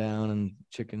burning down and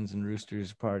chickens and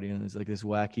roosters partying, and it's like this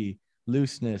wacky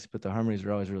looseness, but the harmonies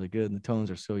are always really good and the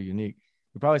tones are so unique.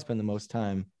 We probably spend the most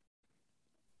time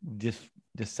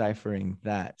deciphering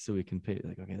that so we can pay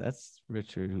like, okay, that's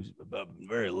Richard who's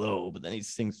very low, but then he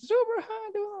sings super high.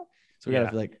 So we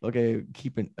gotta be like, okay,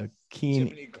 keeping a keen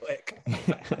Jiminy Click.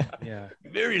 Yeah,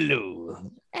 very low.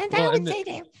 And I would say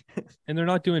that. And they're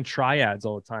not doing triads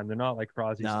all the time. They're not like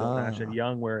Crosby, Stills, Nash and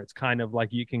Young, where it's kind of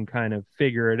like you can kind of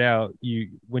figure it out.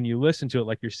 When you listen to it,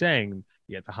 like you're saying,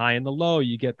 you get the high and the low.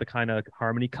 You get the kind of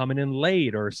harmony coming in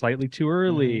late or slightly too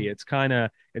early.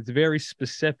 Mm-hmm. It's very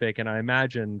specific, and I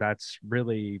imagine that's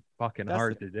really fucking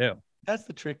hard to do. That's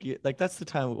the tricky. Like that's the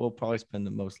time we'll probably spend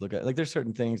the most look at. Like there's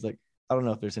certain things like. I don't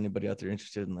know if there's anybody out there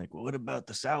interested in like, well, what about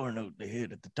the sour note they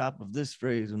hit at the top of this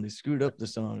phrase when they screwed up the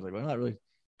song? Like, we're not really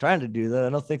trying to do that. I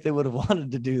don't think they would have wanted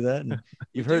to do that. And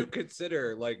you've heard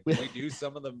consider like we do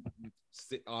some of the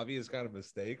obvious kind of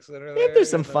mistakes that are there. Yeah, there's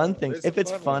some fun things. If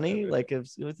it's fun funny, like if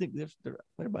I think there's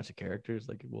a bunch of characters,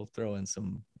 like we'll throw in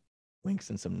some winks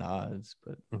and some nods,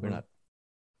 but we're not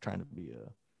trying to be a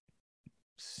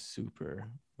super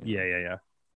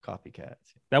copycats.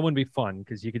 That wouldn't be fun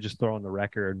because you could just throw on the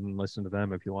record and listen to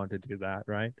them if you wanted to do that,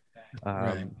 right?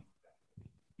 Right.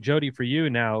 Jody, for you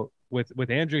now,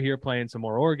 with Andrew here playing some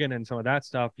more organ and some of that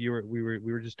stuff, we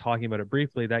were just talking about it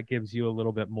briefly. That gives you a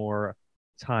little bit more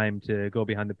time to go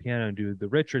behind the piano and do the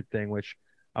Richard thing, which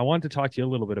I wanted to talk to you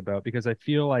a little bit about because I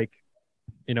feel like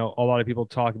a lot of people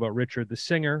talk about Richard the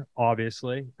singer,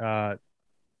 obviously.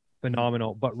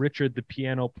 Phenomenal, but Richard the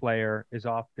piano player is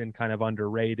often kind of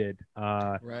underrated,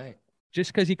 right?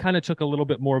 Just because he kind of took a little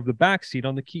bit more of the backseat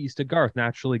on the keys to Garth.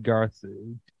 Naturally, Garth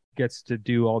gets to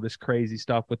do all this crazy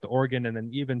stuff with the organ, and then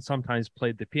even sometimes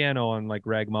played the piano on like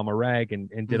Rag Mama Rag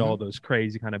and did all those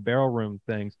crazy kind of barrel room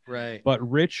things. Right. But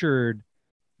Richard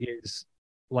is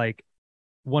like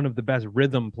one of the best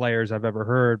rhythm players I've ever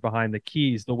heard behind the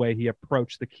keys. The way he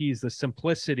approached the keys, the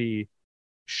simplicity,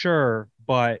 sure,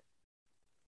 but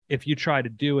if I try to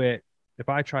do it,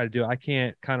 I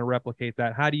can't kind of replicate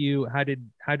that. How did you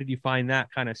find that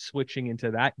kind of switching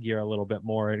into that gear a little bit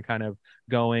more and kind of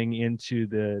going into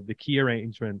the key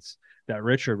arrangements that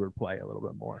Richard would play a little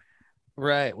bit more?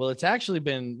 Right. Well, it's actually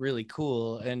been really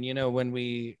cool. And, when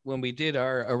we did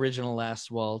our original Last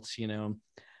Waltz,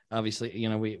 obviously,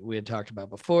 we had talked about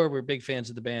before, we're big fans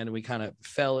of the band, and we kind of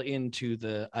fell into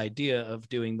the idea of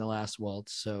doing the Last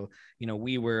Waltz. So,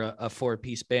 we were a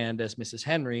 4-piece band as Mrs.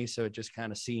 Henry. So it just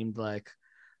kind of seemed like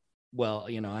well,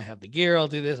 I have the gear, I'll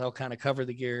do this, I'll kind of cover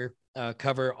the gear,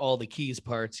 cover all the keys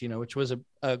parts, which was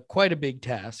a quite a big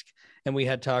task. And we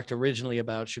had talked originally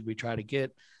about, should we try to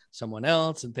get someone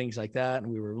else and things like that.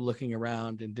 And we were looking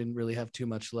around and didn't really have too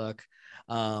much luck.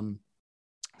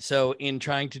 So in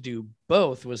trying to do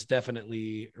both was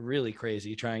definitely really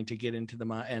crazy, trying to get into the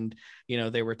and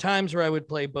there were times where I would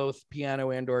play both piano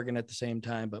and organ at the same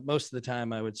time, but most of the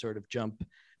time I would sort of jump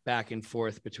back and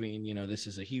forth between, this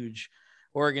is a huge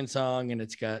organ song and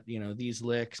it's got, these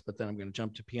licks, but then I'm going to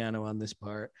jump to piano on this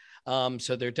part.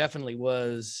 So there definitely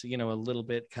was, a little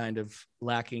bit kind of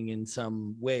lacking in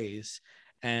some ways.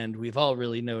 And we've all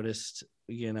really noticed,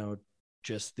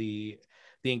 just the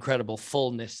incredible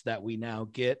fullness that we now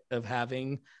get of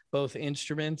having both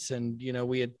instruments. And,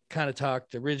 we had kind of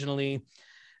talked originally,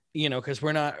 because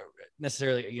we're not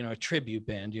necessarily, a tribute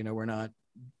band, we're not,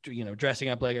 dressing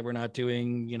up like it, we're not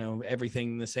doing,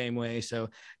 everything the same way. So,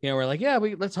 we're like, yeah,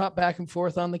 let's hop back and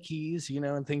forth on the keys,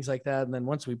 and things like that. And then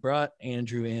once we brought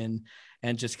Andrew in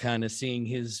and just kind of seeing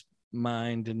his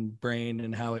mind and brain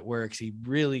and how it works, he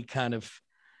really kind of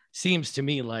seems to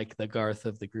me like the Garth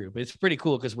of the group. It's pretty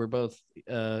cool because we're both,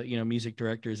 music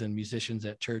directors and musicians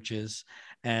at churches,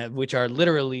 which are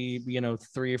literally,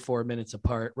 3 or 4 minutes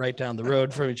apart, right down the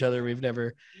road from each other. We've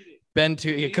never been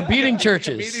to competing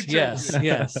churches. Yes.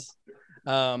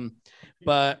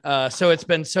 But so it's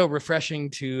been so refreshing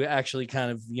to actually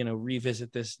kind of,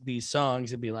 revisit these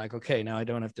songs and be like, okay, now I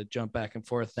don't have to jump back and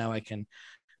forth. Now I can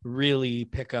really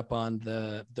pick up on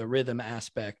the rhythm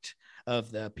aspect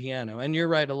of the piano. And you're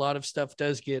right, a lot of stuff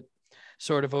does get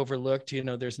sort of overlooked.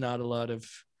 There's not a lot of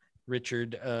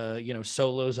Richard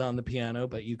solos on the piano,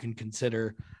 but you can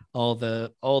consider all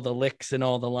the licks and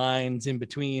all the lines in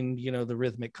between, the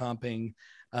rhythmic comping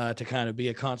to kind of be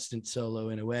a constant solo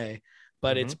in a way.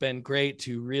 But It's been great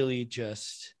to really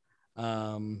just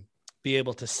be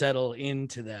able to settle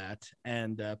into that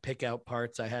and pick out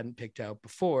parts I hadn't picked out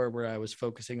before, where I was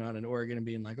focusing on an organ and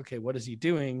being like, okay, what is he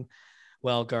doing?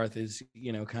 Well, Garth is,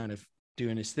 kind of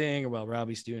doing his thing, or while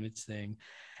Robbie's doing its thing.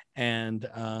 And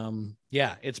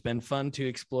it's been fun to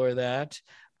explore that.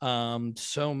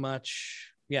 So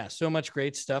much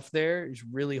great stuff there. Is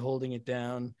really holding it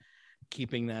down,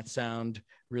 keeping that sound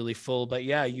really full. But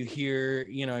yeah, you hear,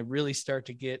 I really start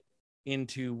to get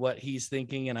into what he's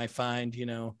thinking. And I find,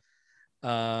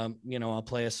 I'll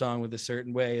play a song with a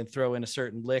certain way and throw in a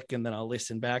certain lick, and then I'll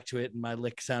listen back to it, and my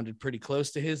lick sounded pretty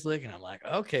close to his lick, and I'm like,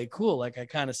 okay, cool. Like I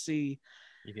kind of see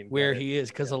where he is,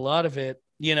 because a lot of it,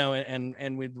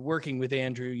 and with working with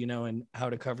Andrew, and how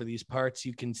to cover these parts,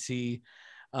 you can see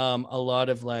a lot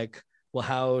of like, well,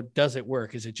 how does it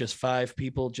work? Is it just 5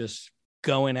 people just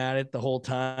going at it the whole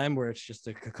time, where it's just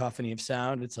a cacophony of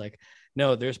sound? It's like,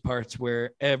 no, there's parts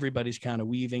where everybody's kind of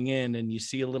weaving in, and you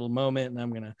see a little moment, and I'm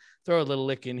going to throw a little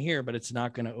lick in here, but it's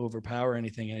not going to overpower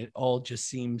anything. And it all just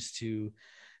seems to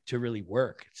really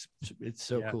work. It's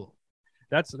so cool.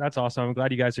 That's awesome. I'm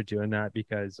glad you guys are doing that,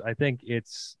 because I think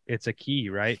it's a key,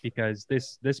 right? Because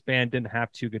this band didn't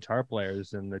have 2 guitar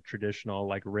players in the traditional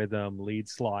like rhythm lead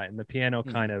slot, and the piano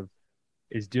kind of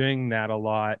is doing that a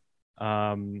lot.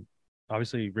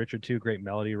 Obviously Richard too, great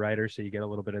melody writer, so you get a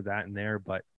little bit of that in there,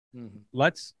 but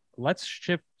let's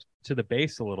shift to the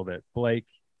bass a little bit. Blake,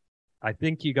 I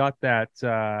think you got that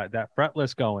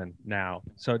fretless going now.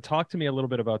 So talk to me a little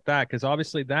bit about that, because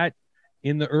obviously that,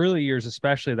 in the early years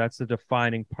especially, that's the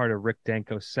defining part of Rick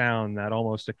Danko's sound, that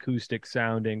almost acoustic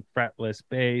sounding fretless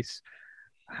bass.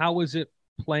 How was it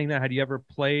playing that? Had you ever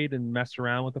played and messed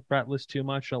around with the fretless too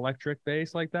much electric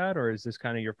bass like that, or is this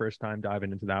kind of your first time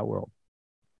diving into that world?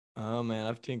 Oh man,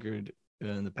 I've tinkered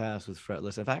in the past with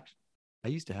fretless. In fact, I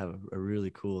used to have a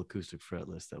really cool acoustic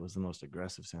fretless that was the most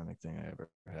aggressive sounding thing I ever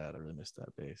had. I really missed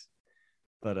that bass.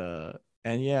 But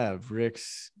and yeah,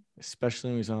 Rick's, especially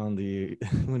when he's on the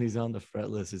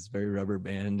fretless, it's very rubber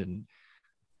band and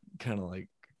kind of like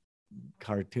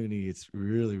cartoony. It's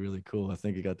really, really cool. I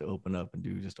think he got to open up and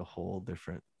do just a whole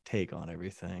different take on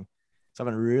everything. So I've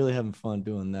been really having fun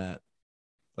doing that.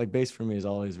 Like bass for me is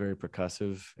always very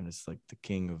percussive, and it's like the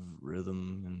king of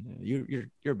rhythm. And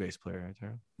you're a bass player, right,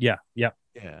 Tara? Yeah.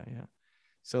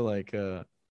 So like, and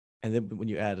then when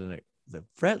you add in the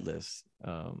fretless,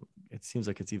 it seems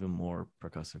like it's even more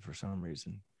percussive for some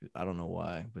reason. I don't know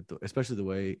why, but especially the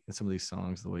way in some of these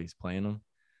songs, the way he's playing them,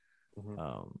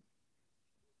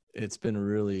 it's been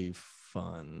really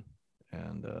fun.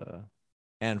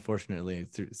 And fortunately,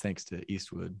 thanks to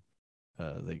Eastwood,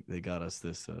 they got us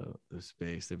this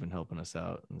space. They've been helping us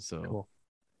out, and so cool.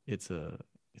 It's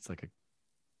like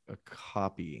a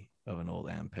copy of an old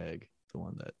Ampeg, the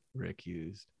one that Rick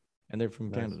used, and they're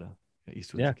from Canada.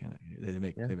 Eastwood, Canada. They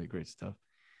make great stuff,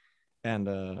 and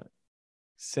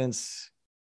since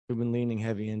we've been leaning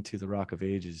heavy into the Rock of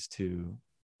Ages too.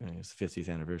 It's the 50th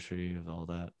anniversary of all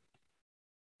that,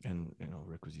 and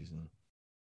Rick was using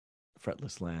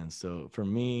fretless lands. So for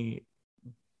me,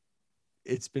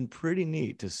 it's been pretty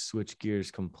neat to switch gears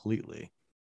completely.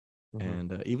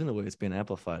 And even the way it's been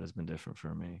amplified has been different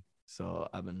for me. So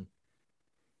I've been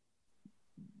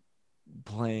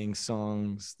playing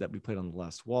songs that we played on the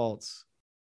last waltz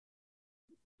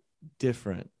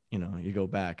different. You go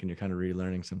back and you're kind of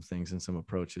relearning some things, and some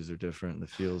approaches are different. The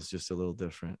feel's just a little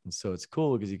different. And so it's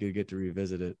cool because you could get to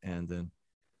revisit it, and then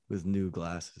with new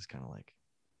glasses, kind of like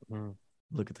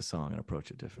look at the song and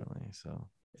approach it differently. So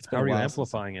it's been How a are you while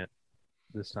amplifying it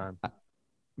this time?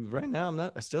 Right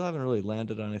now, I still haven't really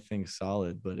landed on anything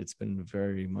solid, but it's been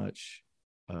very much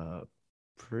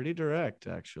pretty direct,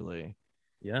 actually.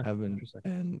 Yeah. I've been,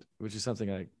 and which is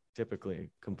something I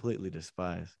typically completely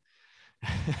despise.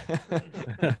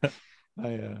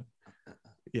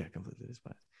 Completely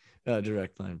despise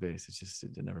direct line bass.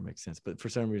 It never makes sense. But for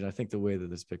some reason, I think the way that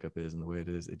this pickup is and the way it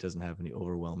is, it doesn't have any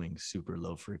overwhelming, super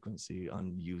low frequency,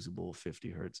 unusable 50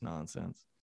 hertz nonsense.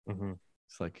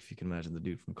 It's like if you can imagine the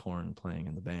dude from Korn playing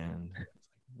in the band.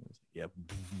 Yeah.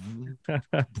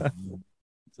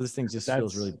 So this thing just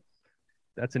feels really.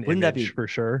 That's an wouldn't image that be, for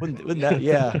sure. Wouldn't that?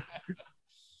 Yeah.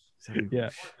 Yeah.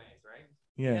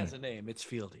 Yeah. He has a name. It's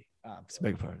Fieldy. It's a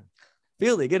big pardon.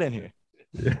 Fieldy, get in here.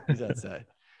 He's outside.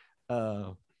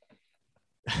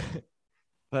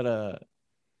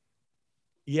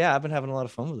 Yeah, I've been having a lot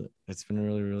of fun with it. It's been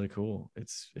really, really cool.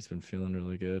 It's been feeling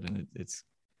really good, and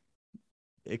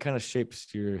it kind of shapes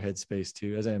your headspace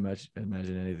too, as I imagine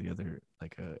any of the other,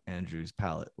 like Andrew's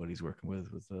palette, what he's working with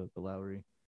the Lowry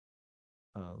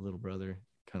little brother,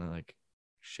 kind of like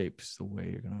shapes the way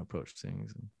you're gonna approach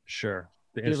things. And sure,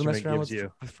 the you ever mess instrument around gives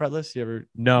you with fretless?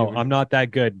 No, you ever I'm not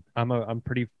that good. I'm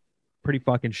pretty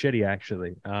fucking shitty,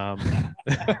 actually.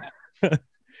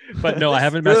 But no, I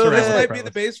haven't messed around. This with might be fretless.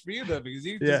 the bass for you though, because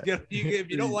you just if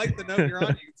you don't like the note you're on,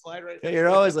 you can slide right. Yeah, you're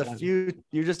always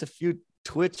you're just a few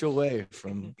twitch away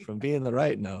from being the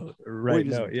right note. Right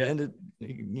note, yeah.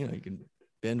 You can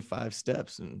bend 5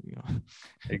 steps and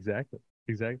Exactly.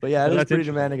 But yeah, it is That's pretty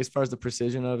demanding as far as the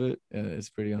precision of it, and it's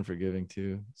pretty unforgiving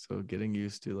too. So getting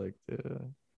used to like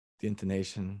the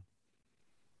intonation,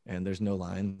 and there's no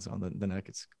lines on the neck.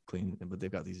 It's clean, but they've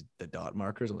got the dot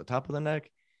markers on the top of the neck,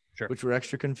 Sure. which were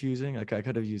extra confusing. Like I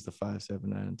could have used the 5, 7,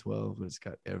 9, and 12, but it's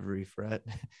got every fret.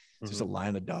 It's just a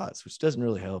line of dots, which doesn't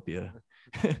really help you.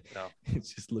 No. It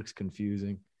just looks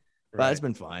confusing. But Right. it's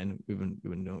been fine. We've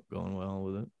been going well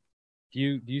with it.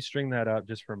 Do you string that up?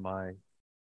 Just for my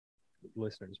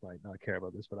listeners might not care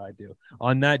about this, but I do.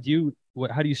 On that,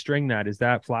 how do you string that? Is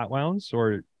that flat wounds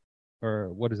or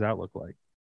what does that look like?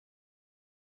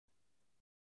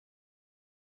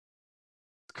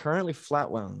 Currently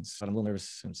flat wounds, but I'm a little nervous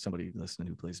since somebody listening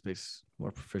who plays bass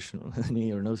more professional than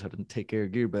me or knows how to take care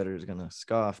of gear better is gonna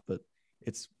scoff. But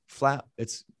it's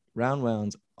round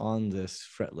wounds on this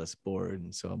fretless board,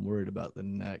 and so I'm worried about the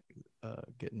neck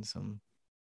getting some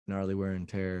gnarly wear and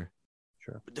tear.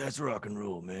 Sure. But that's rock and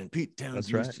roll, man. Pete Towns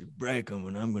That's used to break them,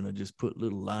 and I'm gonna just put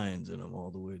little lines in them all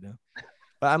the way down.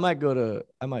 But I might go to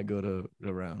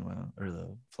the round wound or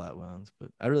the flat wounds,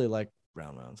 but I really like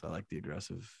round wounds. I like the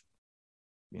aggressive.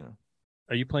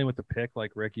 Are you playing with the pick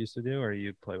like Rick used to do, or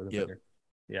you play with a Yep. finger?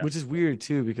 Yeah. Which is weird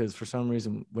too, because for some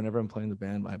reason, whenever I'm playing the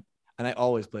band, I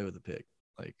always play with the pick.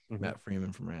 Like Matt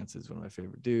Freeman from Rancid is one of my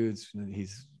favorite dudes.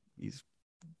 He's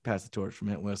passed the torch from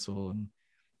Entwistle and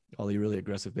all the really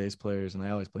aggressive bass players, and I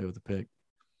always play with the pick.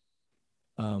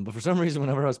 But for some reason,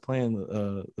 whenever I was playing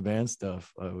the band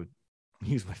stuff, I would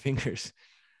use my fingers,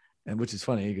 and which is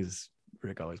funny because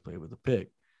Rick always played with the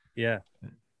pick. Yeah.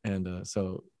 And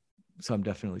so I'm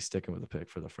definitely sticking with the pick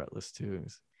for the fretless too.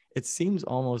 It seems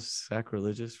almost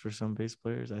sacrilegious for some bass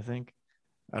players, I think.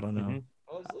 I don't know.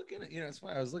 I was looking at, it's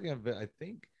funny. I was looking at, I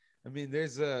think, I mean,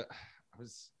 I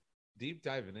was deep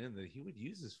diving in that he would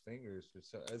use his fingers for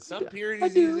some period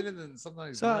he's using it, and then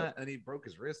sometimes not, and he broke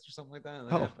his wrist or something like that.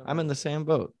 Oh, I'm in the same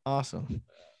boat. Awesome.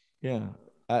 Yeah.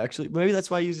 Actually, maybe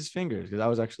that's why I use his fingers, because I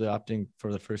was actually opting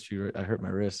for the first few. I hurt my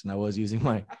wrist, and I was using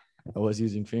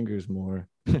fingers more.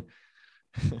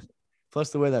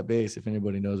 Plus, the way that bass, if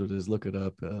anybody knows what it is, look it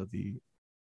up.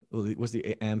 What's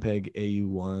the Ampeg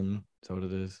AU1? Is that what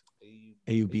it is?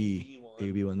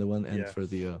 AUB1, the one, and for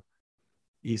the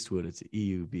Eastwood, it's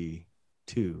EUB2.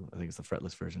 I think it's the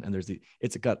fretless version, and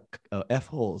it's got F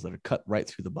holes that are cut right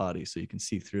through the body, so you can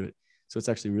see through it. So it's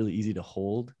actually really easy to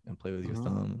hold and play with your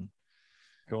thumb.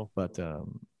 Cool. But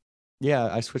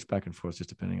yeah, I switch back and forth just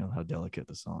depending on how delicate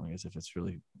the song is. If it's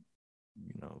really,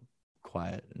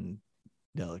 quiet and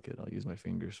delicate. I'll use my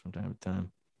fingers from time to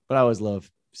time. But I always love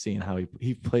seeing how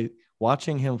he played.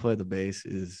 Watching him play the bass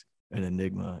is an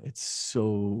enigma. It's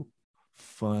so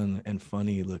fun and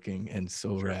funny looking and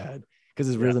so rad because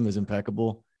his rhythm is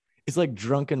impeccable. It's like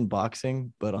drunken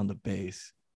boxing, but on the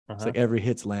bass. It's like every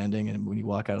hit's landing, and when you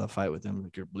walk out of the fight with him,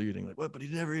 like you're bleeding. Like, what? But he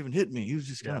never even hit me. He was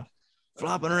just kind of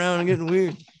flopping around and getting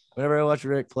weird. Whenever I watch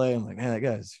Rick play, I'm like, man, that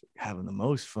guy's having the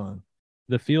most fun.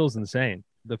 The feel's insane.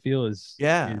 The feel is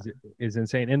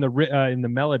insane, and in the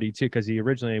melody too, because he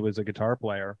originally was a guitar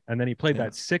player, and then he played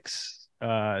that six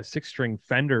string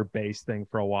Fender bass thing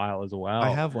for a while as well.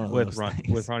 I have one of with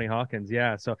with Ronnie Hawkins.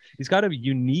 Yeah, so he's got a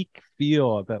unique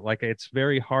feel that like it's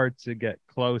very hard to get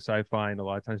close. I find a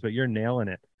lot of times, but you're nailing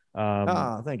it.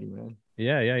 Thank you, man.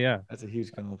 Yeah. That's a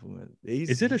huge compliment.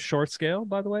 Is it a short scale,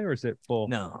 by the way, or is it full?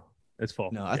 No, it's full.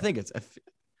 No, I think it's.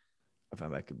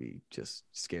 I could be just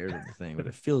scared of the thing, but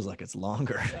it feels like it's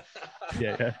longer.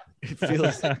 Yeah. It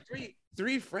feels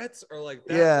three frets are like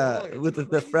that. Yeah, with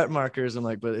the fret markers, I'm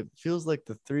like, but it feels like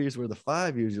the 3 is where the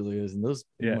 5 usually is, and those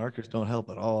markers don't help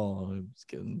at all. It's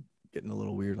getting a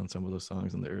little weird on some of those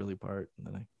songs in the early part, and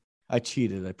then I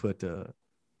cheated. I put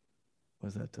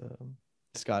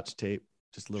Scotch tape,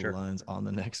 just little lines on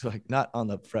the neck, so like not on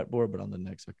the fretboard, but on the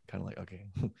neck, so kind of like, okay.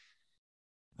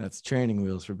 That's training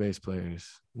wheels for bass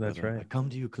players. That's right. I come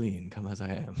to you clean, come as I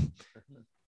am.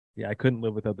 Yeah, I couldn't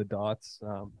live without the dots.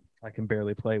 I can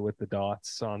barely play with the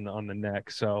dots on the neck.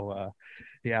 So,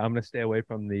 I'm gonna stay away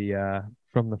from the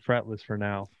fretless for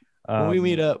now. When we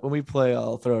meet up, when we play,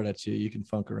 I'll throw it at you. You can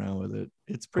funk around with it.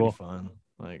 It's pretty fun.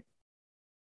 Like,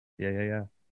 yeah.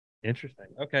 Interesting.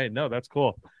 Okay, no, that's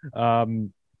cool.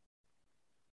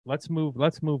 Let's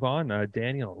move on.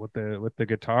 Daniel with the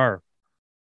guitar.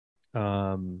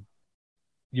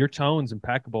 Your tone's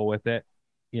impeccable with it.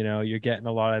 You know, you're getting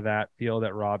a lot of that feel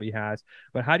that Robbie has.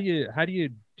 But how do you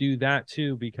do that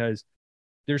too? Because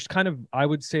there's I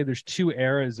would say there's 2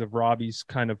 eras of Robbie's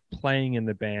kind of playing in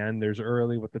the band. There's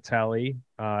early with the Telly.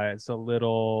 It's a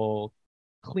little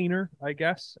cleaner, I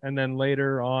guess. And then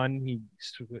later on, he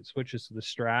switches to the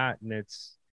Strat, and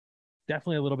it's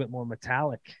definitely a little bit more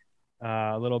metallic.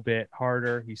 A little bit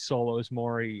harder. He solos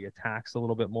more. He attacks a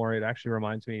little bit more. It actually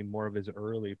reminds me more of his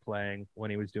early playing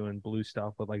when he was doing blues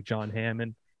stuff with like John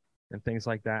Hammond and things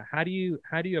like that. How do you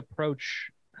approach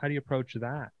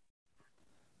that?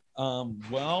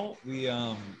 Well, we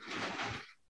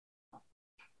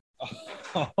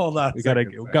hold on. We got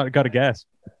to guess.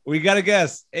 We got to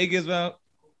guess. Hey, Gizmo.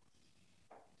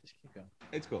 Just keep going.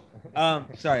 It's cool.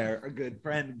 Sorry, our good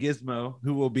friend Gizmo,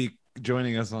 who will be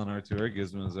joining us on our tour.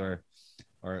 Gizmo is our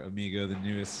amigo, the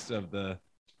newest of the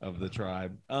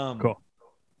tribe. Cool.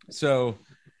 So,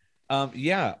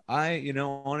 I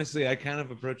honestly, I kind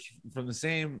of approach from the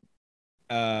same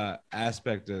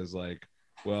aspect as like,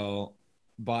 well,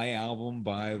 by album,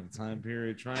 by the time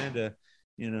period, trying to,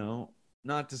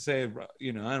 not to say, I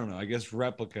don't know, I guess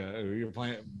replica.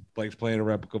 Blake's playing a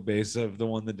replica bass of the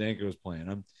one that Danko was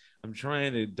playing. I'm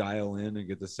trying to dial in and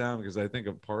get the sound, because I think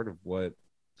a part of what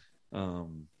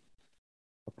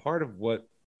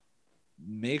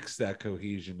makes that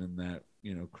cohesion and that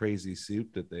crazy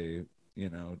soup that they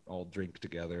all drink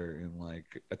together in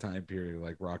like a time period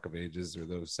like Rock of Ages or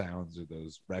those sounds or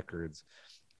those records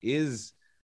is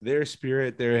their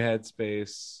spirit, their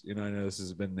headspace. I know this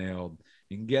has been nailed.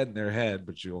 You can get in their head,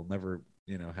 but you'll never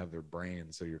have their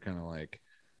brain, so you're kind of like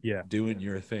doing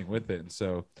your thing with it. And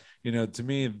so to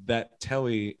me, that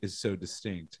Telly is so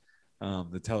distinct,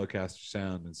 the Telecaster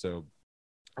sound. And so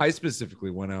I specifically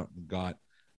went out and got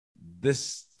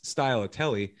this style of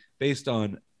Telly based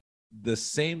on the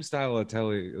same style of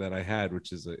Telly that I had,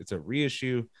 which is it's a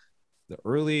reissue,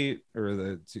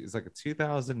 it's like a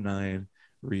 2009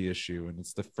 reissue, and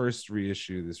it's the first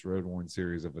reissue, this Road Worn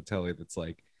series of a Telly that's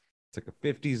like, it's like a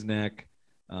 50s neck.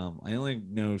 I only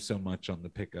know so much on the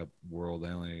pickup world. I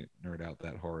only nerd out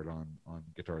that hard on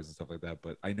guitars and stuff like that,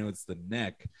 but I know it's the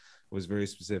neck was very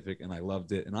specific, and I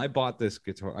loved it. And I bought this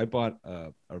guitar. I bought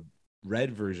a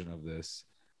red version of this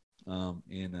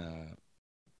in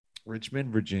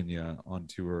Richmond, Virginia, on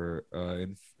tour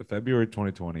in February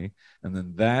 2020, and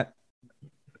then that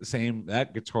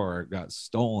guitar got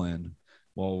stolen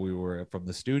while we were from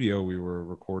the studio we were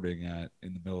recording at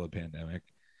in the middle of the pandemic.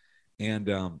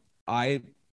 And I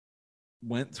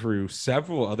went through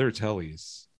several other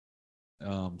Tellys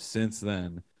since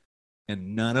then,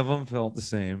 and none of them felt the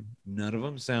same. None of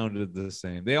them sounded the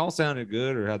same. They all sounded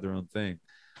good or had their own thing,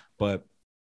 but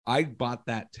I bought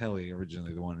that Telly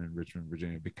originally, the one in Richmond,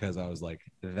 Virginia, because I was like,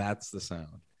 that's the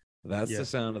sound. That's the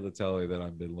sound of the Telly that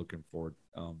I've been looking for,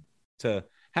 to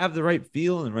have the right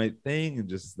feel and right thing and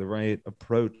just the right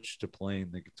approach to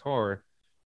playing the guitar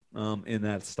in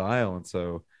that style. And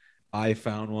so I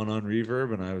found one on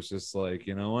Reverb, and I was just like,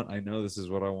 you know what? I know this is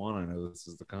what I want. I know this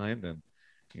is the kind. And,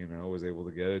 you know, was able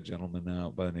to get a gentleman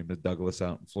out by the name of Douglas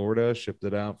out in Florida, shipped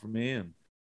it out for me. And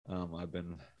I've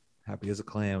been happy as a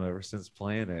clam ever since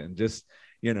playing it. And just,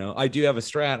 you know, I do have a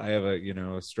Strat. I have a, you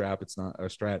know, a strap. It's not a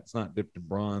Strat. It's not dipped in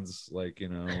bronze, like, you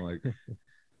know,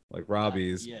 like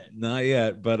Robbie's. Not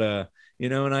yet. But, you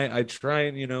know, and I try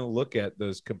and, you know, look at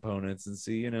those components and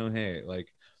see, you know, hey, like,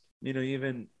 you know,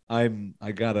 even I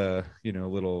got a, you know,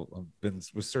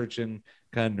 was searching,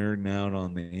 kind of nerding out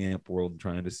on the amp world and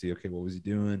trying to see, okay, what was he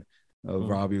doing?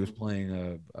 Robbie was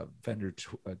playing a Fender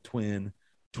Twin,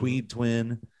 Tweed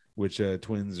Twin, which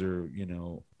twins are, you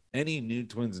know, any new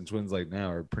twins and twins like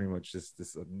now are pretty much just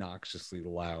this obnoxiously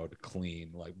loud,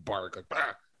 clean, like bark, like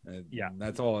bah! And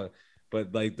that's all.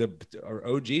 But like our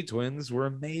OG twins were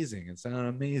amazing and sound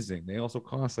amazing. They also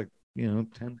cost like, you know,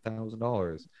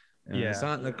 $10,000. And it's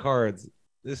not in the cards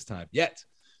this time yet.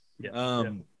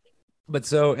 But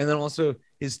so, and then also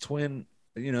his twin,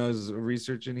 you know, I was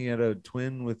researching, he had a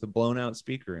twin with a blown out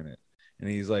speaker in it. And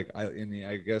he's like,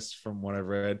 I guess from what I've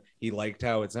read, he liked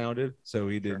how it sounded, so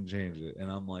he didn't change it.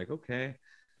 And I'm like, okay,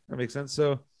 that makes sense.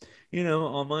 So, you know,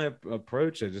 on my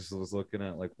approach, I just was looking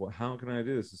at like, well, how can I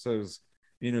do this? And so I was,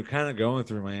 you know, kind of going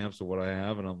through my amps of what I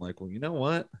have, and I'm like, well, you know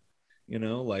what? You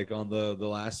know, like on the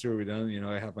last tour we done, you know,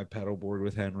 I have my pedal board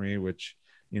with Henry, which,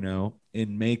 you know,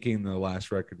 in making the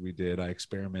last record we did, I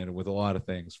experimented with a lot of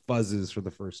things, fuzzes for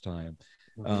the first time,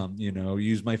 you know,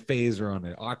 use my phaser on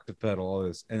it, octave pedal, all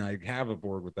this, and I have a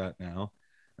board with that now.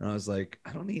 And I was like,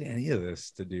 I don't need any of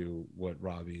this to do what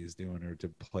Robbie is doing or to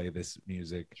play this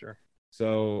music. Sure.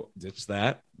 So ditch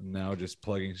that. Now just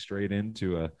plugging straight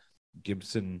into a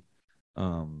Gibson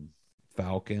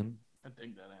Falcon. I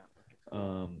dig that amp.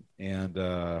 And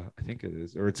I think it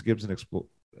is, or it's Gibson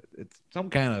it's some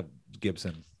kind of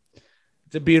Gibson.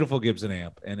 It's a beautiful Gibson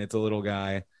amp, and it's a little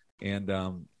guy, and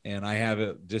I have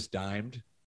it just dimed,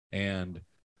 and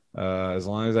as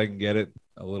long as I can get it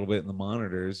a little bit in the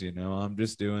monitors, you know, I'm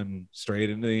just doing straight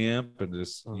into the amp and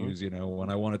just use, you know, when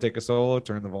I want to take a solo,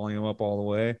 turn the volume up all the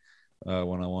way.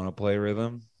 When I want to play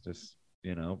rhythm, just,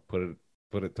 you know, put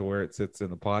it to where it sits in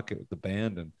the pocket with the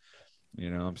band. And,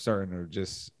 you know, I'm starting to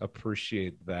just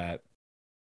appreciate that,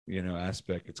 you know,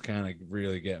 aspect. It's kind of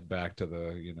really getting back to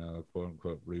the, you know, quote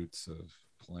unquote roots of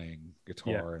playing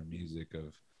guitar and music,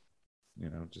 of, you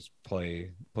know, just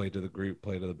play to the group,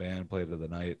 play to the band, play to the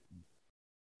night.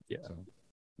 So,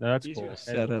 no, that's easier cool. to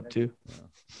set up too.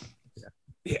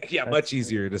 Yeah, much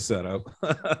easier to set up.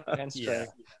 And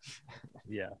strength.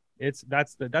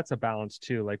 That's a balance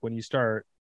too. Like when you start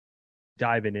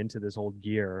diving into this old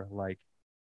gear, like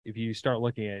if you start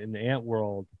looking at in the amp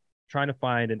world, trying to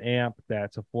find an amp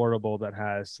that's affordable that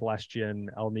has Celestion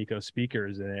Alnico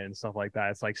speakers in it and stuff like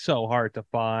that, it's like so hard to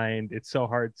find. It's so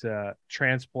hard to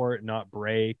transport and not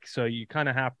break. So you kind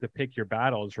of have to pick your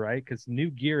battles, right? Because new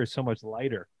gear is so much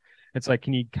lighter. It's like,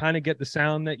 can you kind of get the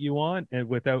sound that you want and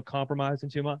without compromising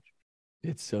too much?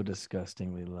 It's so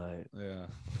disgustingly light.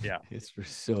 Yeah. It's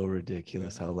so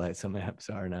ridiculous how light some amps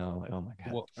are now. Like, oh my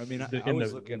god. Well, I mean, in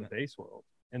the bass world.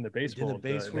 In the bass world,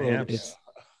 the amps,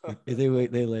 they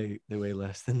weigh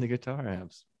less than the guitar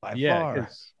amps by far.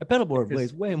 A pedal board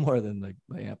weighs way more than the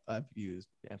amps I've used.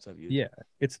 Yeah,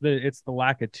 it's the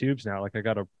lack of tubes now. Like I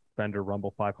got a Fender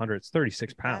Rumble 500. It's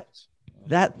 36 pounds.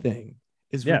 That thing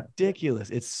is ridiculous.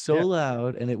 It's so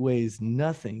loud and it weighs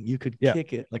nothing. You could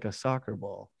kick it like a soccer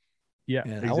ball. Yeah,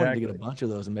 and exactly. I wanted to get a bunch of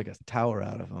those and make a tower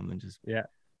out of them and just yeah.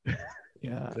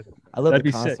 I love That'd the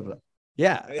be concept sick. of it.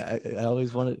 Yeah, I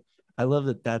always wanted. I love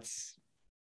that that's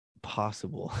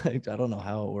possible. I don't know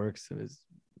how it works. It was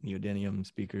neodymium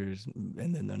speakers,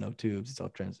 and then there are no tubes. It's all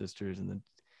transistors and then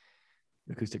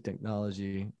acoustic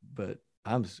technology. But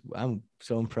I'm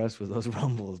so impressed with those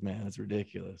rumbles, man. It's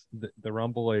ridiculous. The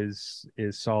Rumble is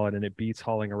solid, and it beats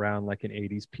hauling around like an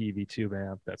 80s PV tube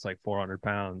amp that's like 400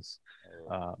 pounds.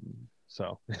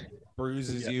 So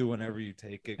bruises you whenever you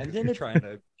take it, and then you're trying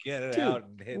to get it out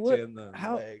and hit you in the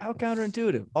leg. How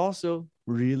counterintuitive. Also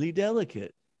really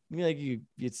delicate. I mean, like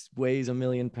it weighs 1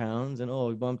 million pounds and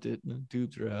we bumped it and the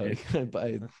tubes are out. You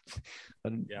gotta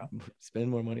spend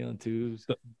more money on tubes.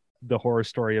 The horror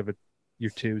story of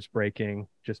your tubes breaking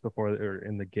just before or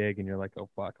in the gig, and you're like, oh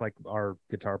fuck. Like our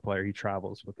guitar player, he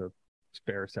travels with a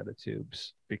spare set of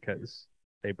tubes because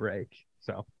they break.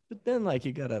 So but then like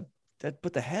you gotta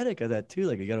but the headache of that too,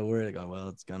 like you gotta worry like,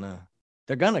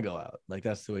 they're gonna go out. Like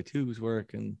that's the way tubes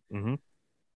work. And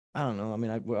I don't know. I mean,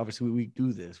 obviously we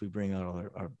do this. We bring out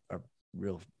all our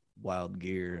real wild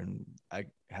gear, and I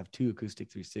have 2 acoustic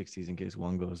 360s in case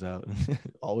one goes out.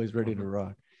 Always ready to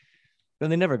rock. Then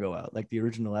they never go out. Like the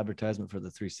original advertisement for the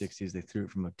 360s, they threw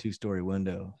it from a 2-story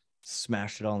window,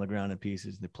 smashed it all on the ground in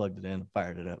pieces. They plugged it in and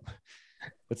fired it up.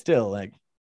 But still, like,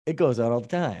 it goes out all the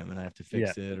time, and I have to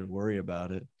fix it or worry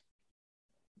about it.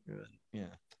 Yeah.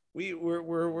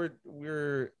 We're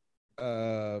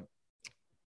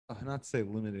not to say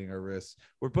limiting our risks.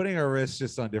 We're putting our risks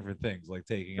just on different things, like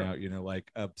taking out,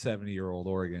 like a 70-year-old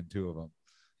Oregon, 2 of them,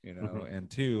 and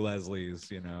 2 Leslie's,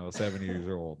 70 years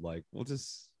old. Like, we'll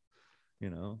just,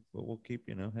 but we'll keep,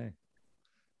 hey,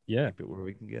 keep it where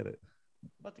we can get it.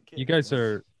 You guys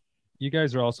are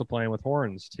also playing with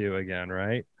horns too again,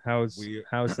 right? How's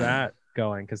that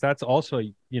going? Because that's also,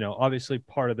 obviously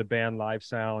part of the band live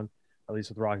sound, at least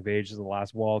with Rock of Ages and the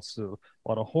Last Waltz, so a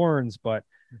lot of horns, but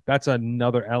that's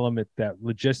another element that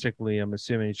logistically, I'm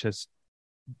assuming, it's just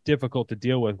difficult to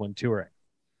deal with when touring.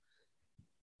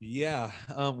 Yeah.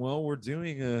 Well, we're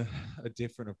doing a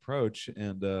different approach,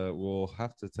 and we'll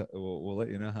have to we'll let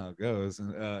you know how it goes.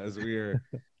 And as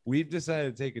we've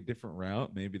decided to take a different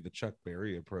route, maybe the Chuck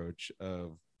Berry approach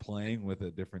of playing with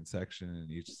a different section in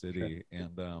each city. Okay.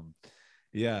 And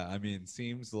yeah, I mean,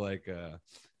 seems like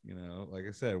like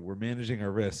I said, we're managing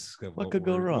our risks of what could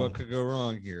go wrong. What could go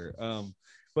wrong here.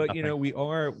 But we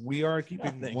are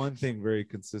keeping one thing very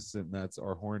consistent, and that's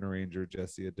our horn arranger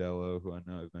Jesse Adello, who I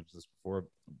know I've mentioned this before.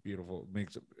 Beautiful,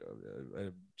 makes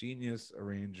a genius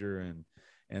arranger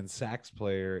and sax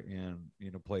player, and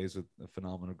plays with a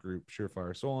phenomenal group,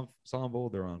 Surefire Soul Ensemble.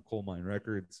 They're on Coal Mine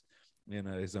Records, and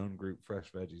his own group,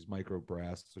 Fresh Veggies Micro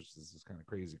Brass, which is this kind of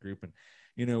crazy group. And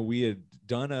we had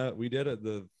done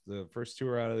the first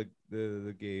tour out of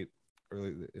the gate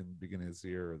early in the beginning of this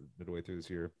year, or midway through this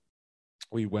year.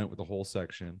 We went with the whole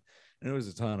section, and it was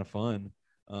a ton of fun.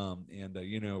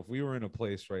 If we were in a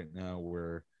place right now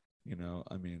where,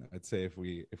 I'd say if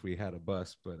we had a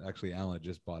bus, but actually Alan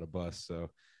just bought a bus, so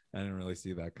I didn't really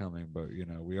see that coming. But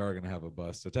we are going to have a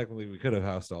bus, so technically we could have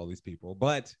housed all these people,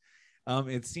 but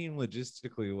it seemed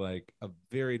logistically like a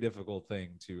very difficult thing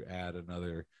to add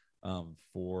another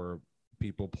 4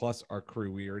 people plus our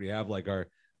crew. We already have like our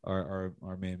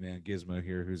main man Gizmo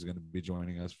here, who's going to be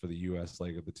joining us for the US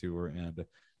leg of the tour, and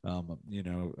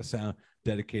a sound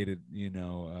dedicated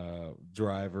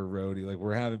driver, roadie. Like,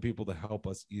 we're having people to help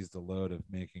us ease the load of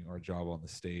making our job on the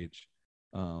stage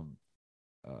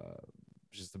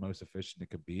just the most efficient it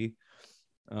could be.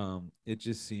 It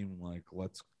just seemed like,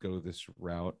 let's go this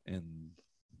route and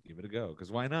give it a go,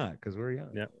 because why not? Because we're young.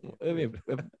 Yeah. I mean,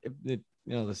 if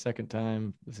the second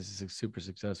time this is super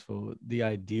successful, the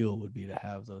ideal would be to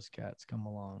have those cats come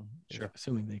along. Sure.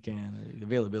 Assuming they can. The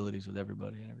availabilities with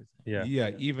everybody and everything.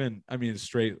 Yeah. Even,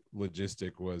 straight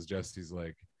logistic was Jesse's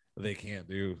like, they can't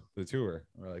do the tour.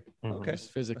 We're like, okay,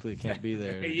 just physically can't be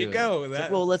there. There you go.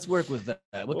 Well, let's work with that.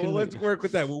 Let's work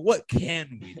with that. Well, what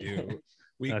can we do?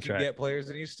 We That's can right. get players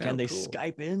in each town. Can they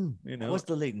Skype in? What's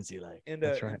the latency like? And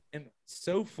That's right. And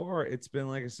so far, it's been,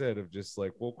 like I said, of just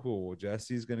like, well, cool. Well,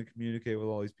 Jesse's going to communicate with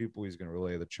all these people. He's going to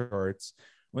relay the charts.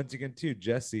 Once again, too,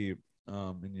 Jesse,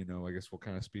 and I guess we'll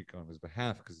kind of speak on his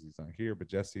behalf because he's not here. But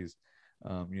Jesse's,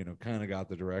 kind of got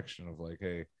the direction of like,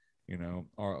 hey, a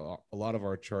lot of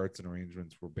our charts and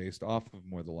arrangements were based off of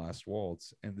more the Last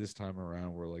Waltz, and this time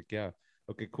around, we're like, yeah,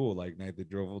 okay, cool. Like Night They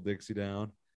Drove Old Dixie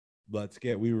Down.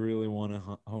 We really want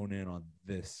to hone in on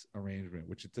this arrangement,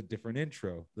 which it's a different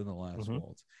intro than the Last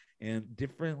Waltz, and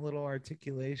different little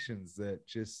articulations that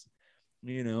just,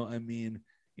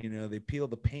 they peel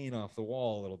the paint off the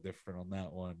wall a little different on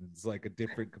that one. It's like a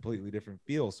completely different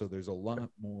feel. So there's a lot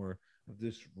more of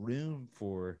this room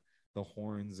for the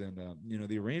horns, and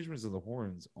the arrangements of the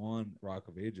horns on Rock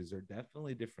of Ages are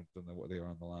definitely different than what they are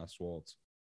on the Last Waltz.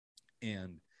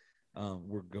 And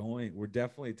we're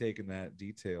definitely taking that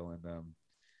detail,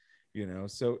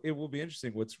 and so it will be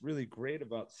interesting. What's really great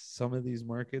about some of these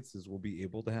markets is we'll be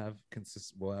able to have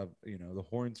we'll have the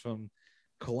horns from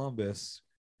Columbus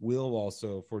will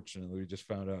also, fortunately, we just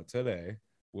found out today,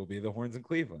 will be the horns in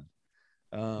Cleveland.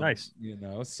 Nice.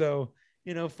 So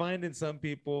finding some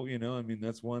people,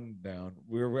 that's one down.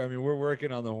 We're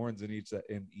working on the horns in each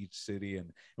city,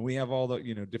 and we have all the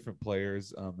different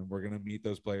players, and we're gonna meet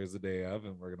those players the day of,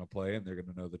 and we're gonna play, and they're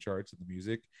gonna know the charts and the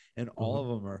music, and all of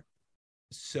them are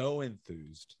so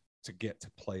enthused to get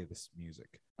to play this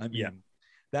music.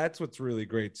 That's what's really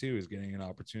great too, is getting an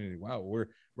opportunity. Wow, we're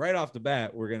right off the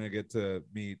bat, we're gonna get to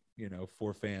meet 3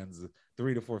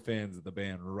 to 4 fans of the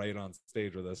band right on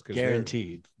stage with us, because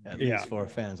guaranteed at least 4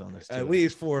 fans on this tour. At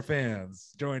least 4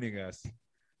 fans joining us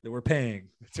that we're paying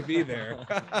to be there.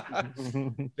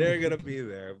 They're gonna be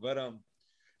there. But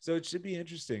so it should be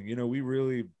interesting.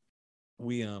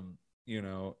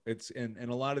 it's and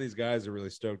a lot of these guys are really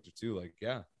stoked too. Like,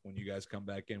 yeah, when you guys come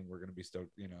back in, we're gonna be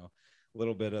stoked. A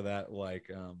little bit of that, like,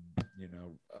 this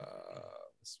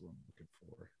is what I'm looking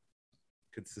for,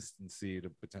 consistency to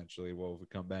potentially. Well, if we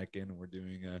come back in and we're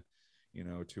doing a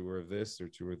tour of this or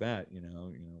tour of that,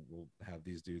 we'll have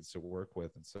these dudes to work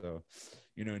with. And so,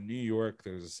 in New York,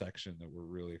 there's a section that we're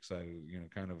really excited,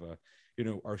 kind of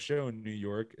our show in New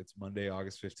York, it's Monday,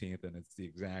 August 15th, and it's the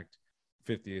exact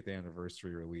 58th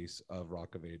anniversary release of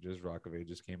Rock of Ages. Rock of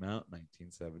Ages came out in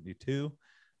 1972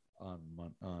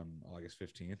 on August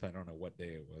 15th. I don't know what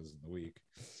day it was in the week.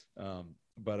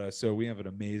 But so we have an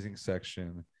amazing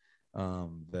section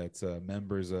that's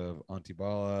members of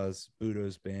Antibalas,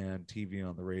 Udo's band, TV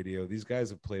on the Radio. These guys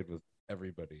have played with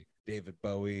everybody. David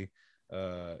Bowie,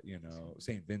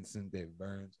 St. Vincent, David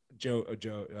Burns, Joe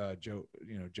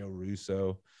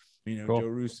Russo. Cool. Joe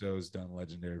Russo's done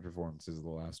legendary performances of The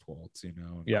Last Waltz,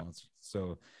 and Yeah.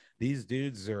 So these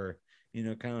dudes are,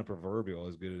 kind of proverbial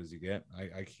as good as you get.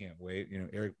 I can't wait.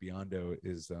 Eric Biondo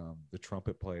is the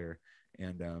trumpet player,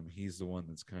 and he's the one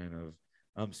that's kind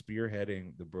of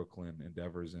spearheading the Brooklyn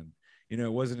endeavors. And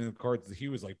it wasn't in the cards that he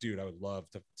was like, dude, I would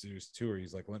love to do this tour.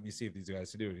 He's like, let me see if these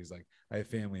guys can do it. He's like, I have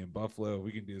family in Buffalo,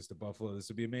 we can do this to Buffalo, this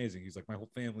would be amazing. He's like, my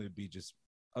whole family would be just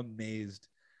amazed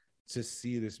to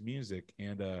see this music.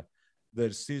 And the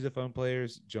sousaphone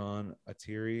players, John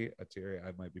Atiri,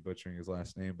 I might be butchering his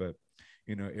last name, but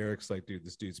Eric's like, dude,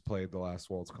 this dude's played the Last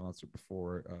Waltz concert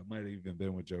before, might have even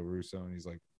been with Joe Russo, and he's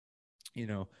like,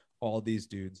 all these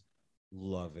dudes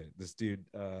love it. This dude,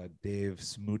 Dave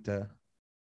Smuta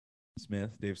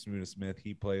Smith,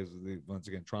 he plays with once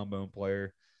again, trombone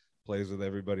player, plays with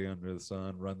everybody under the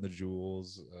sun, Run the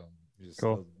Jewels, just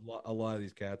cool. a lot of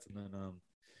these cats. And then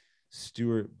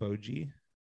Stuart Bogie,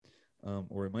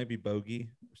 or it might be Bogey,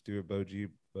 Stuart Bogey.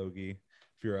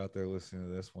 If you're out there listening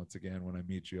to this, once again, when I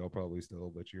meet you, I'll probably still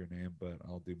butcher your name, but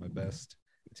I'll do my best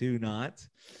to not.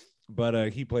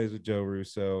 But he plays with Joe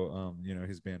Russo.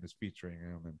 His band is featuring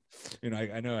him, and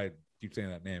I know I keep saying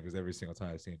that name because every single time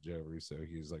I've seen Joe Russo,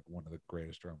 he's like one of the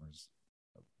greatest drummers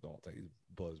of all time. He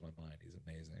blows my mind. He's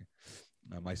amazing.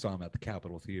 I saw him at the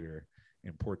Capitol Theater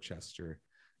in Port Chester,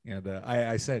 and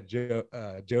I sent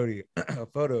Jody a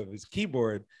photo of his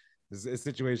keyboard. This is a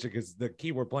situation because the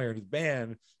keyboard player in his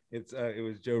band, it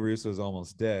was Joe Russo's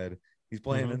Almost Dead. He's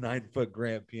playing a 9-foot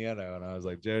grand piano, and I was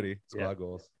like, Jody, squad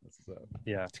goals.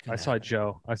 Yeah, I saw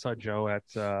Joe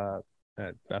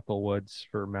at Bethel Woods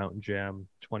for Mountain Jam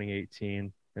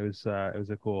 2018. It was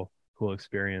a cool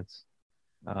experience.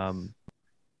 The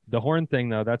horn thing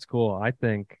though, that's cool. I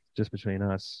think, just between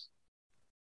us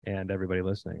and everybody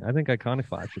listening, I think Iconic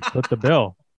 5 should put the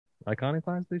bill. Iconic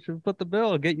 5, they should put the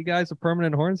bill. Get you guys a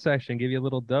permanent horn section. Give you a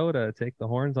little dough to take the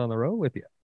horns on the road with you.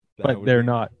 But they're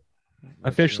not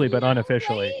officially, but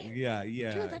unofficially. Yeah.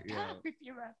 To the top if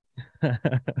you're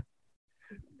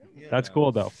That's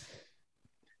cool though.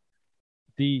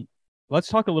 Let's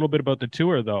talk a little bit about the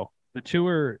tour though. The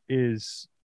tour is,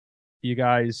 you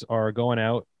guys are going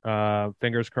out,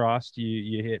 fingers crossed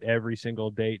you hit every single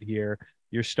date here.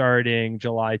 You're starting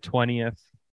July 20th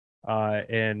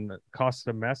in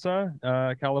Costa Mesa,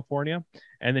 California,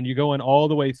 and then you're going all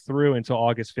the way through until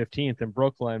August 15th in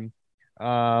Brooklyn.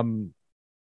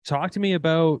 Talk to me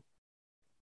about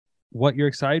what you're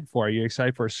excited for. Are you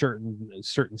excited for certain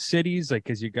cities, like,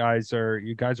 because you guys are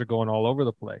going all over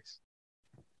the place?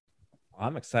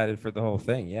 I'm excited for the whole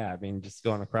thing. Yeah, I mean, just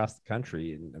going across the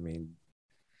country, and I mean,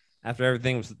 after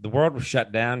the world was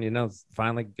shut down, it's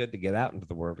finally good to get out into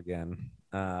the world again.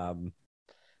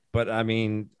 But I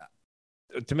mean,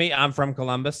 to me, I'm from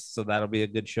Columbus, so that'll be a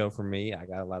good show for me. I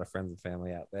got a lot of friends and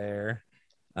family out there.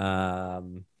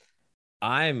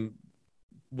 I'm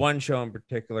one show in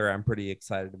particular I'm pretty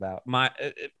excited about.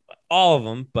 All of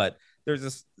them, but there's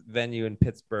this venue in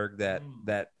Pittsburgh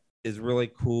that is really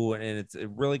cool, and it's a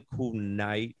really cool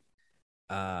night.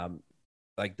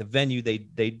 Like the venue, they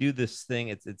do this thing.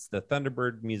 It's the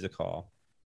Thunderbird Music Hall,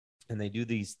 and they do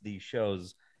these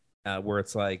shows where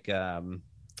it's like the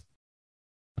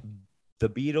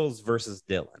Beatles versus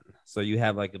Dylan. So you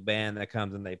have like a band that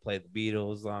comes and they play the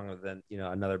Beatles, along with then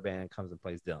another band comes and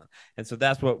plays Dylan. And so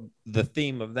that's what the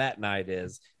theme of that night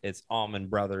is. It's Allman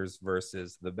Brothers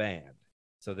versus the band.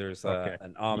 So there's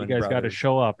an Allman. You guys got to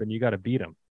show up and you got to beat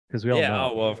them, because we all know.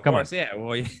 Oh well, of Come course, on. yeah.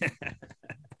 Well, yeah.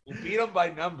 We'll beat them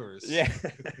by numbers. Yeah.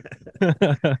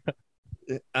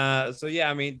 So yeah,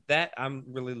 I mean, that I'm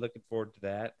really looking forward to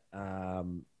that.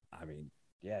 I mean,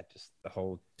 yeah, just the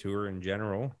whole tour in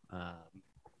general.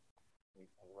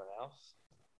 Anyone else?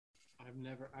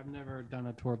 I've never done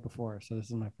a tour before, so this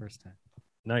is my first time.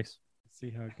 Nice. See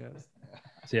how it goes.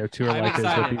 See how tour I'm life is with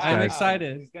excited. these I'm guys.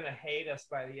 excited. He's gonna hate us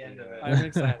by the end of it. I'm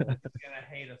excited. He's gonna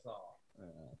hate us all.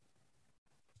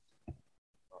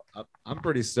 I'm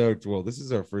pretty stoked. Well, this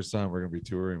is our first time we're going to be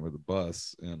touring with a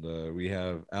bus, and we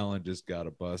have Alan just got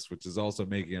a bus, which is also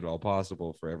making it all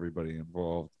possible for everybody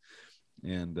involved.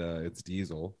 And it's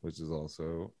diesel, which is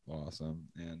also awesome.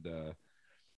 And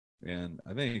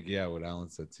I think, yeah, what Alan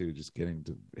said too, just getting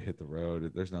to hit the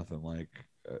road. There's nothing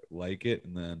like it.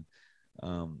 And then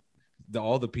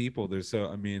all the people there's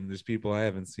people I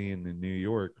haven't seen in New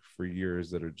York for years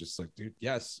that are just like, dude,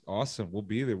 yes, awesome, we'll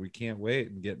be there, we can't wait,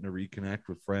 and getting to reconnect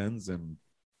with friends. And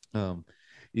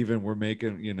even we're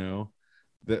making,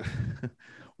 we're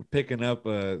picking up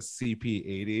a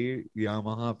CP80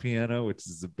 Yamaha piano, which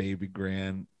is a baby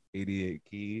grand 88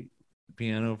 key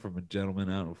piano from a gentleman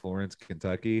out in Florence,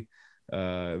 Kentucky,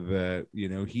 that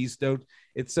he's stoked.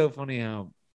 It's so funny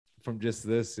how from just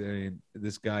this,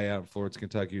 this guy out in Florence,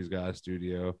 Kentucky, who's got a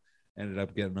studio, ended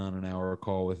up getting on an hour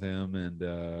call with him,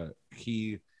 and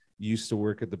he used to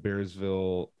work at the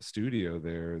Bearsville studio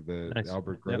there that Nice.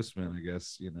 Albert Grossman, I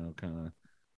guess, kind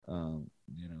of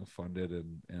funded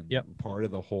and part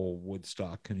of the whole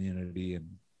Woodstock community. And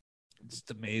it's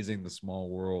just amazing the small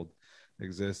world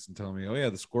exists, and tell me, oh yeah,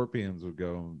 the Scorpions would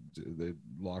go, they'd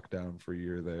lock down for a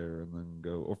year there and then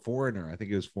go, or Foreigner, I think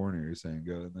it was Foreigner you're saying,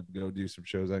 go and then go do some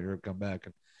shows out here, come back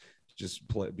and just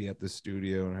be at the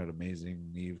studio, and had amazing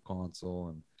Neve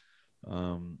console,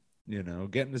 and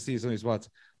getting to see some of these spots.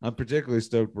 I'm particularly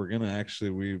stoked. We're gonna actually,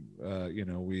 we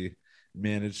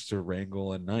managed to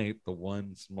wrangle a night, the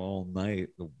one small night,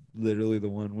 literally the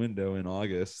one window in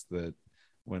August, that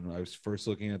when I was first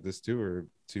looking at this tour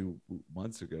 2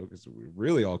 months ago, because we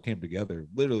really all came together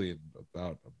literally in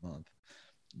about a month,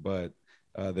 but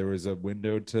there was a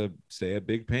window to stay at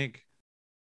Big Pink.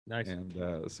 Nice.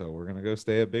 And so we're gonna go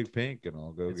stay at Big Pink, and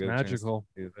I'll go It's get magical.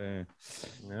 a chance to be there.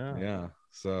 Yeah.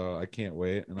 So I can't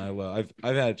wait, and I've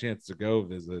had a chance to go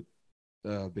visit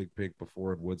Big Pink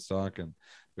before in Woodstock, and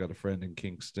I've got a friend in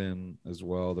Kingston as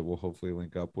well that we'll hopefully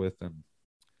link up with, and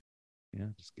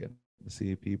just get to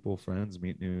see people, friends,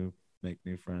 make new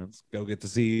friends, go get to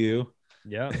see you.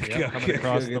 Coming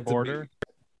across the border,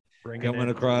 coming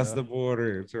across the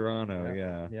border,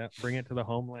 Toronto. Bring it to the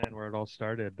homeland where it all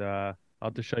started. I'll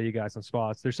have to show you guys some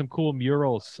spots. There's some cool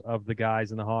murals of the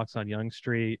guys in the Hawks on Yonge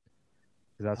Street,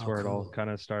 because that's where it all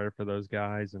kind of started for those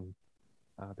guys. And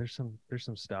there's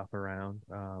some stuff around.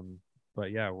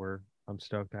 But yeah, I'm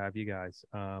stoked to have you guys.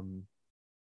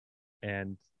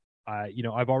 And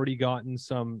I've already gotten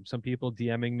some people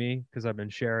DMing me because I've been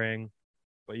sharing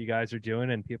what you guys are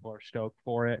doing, and people are stoked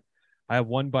for it. I have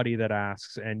one buddy that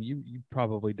asks, and you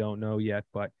probably don't know yet,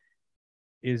 but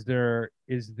is there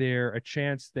a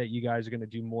chance that you guys are going to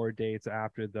do more dates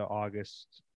after the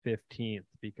August 15th?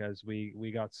 Because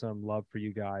we got some love for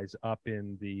you guys up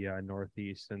in the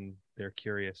Northeast, and they're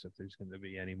curious if there's going to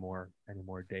be any more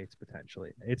dates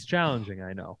potentially. It's challenging,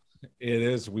 I know. It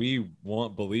is.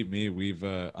 Believe me, we've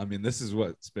this is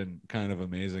what's been kind of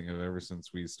amazing ever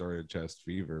since we started Chest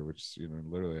Fever, which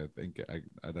literally, I think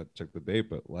I'd have to check the date,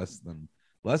 but less than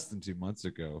 2 months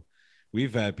ago,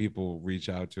 we've had people reach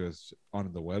out to us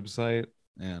on the website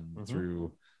and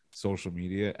through social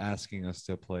media asking us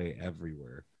to play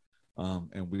everywhere.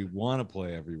 And we want to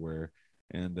play everywhere,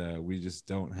 and we just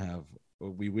don't have.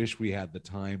 We wish we had the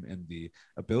time and the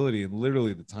ability, and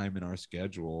literally the time in our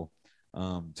schedule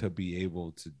to be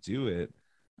able to do it.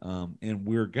 And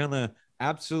we're gonna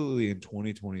absolutely in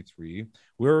 2023.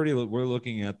 We're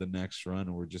looking at the next run,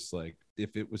 and we're just like,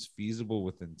 if it was feasible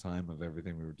within time of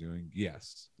everything we were doing,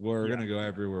 yes, we're gonna go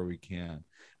everywhere we can.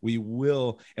 We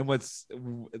will. And what's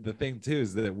the thing too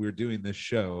is that we're doing this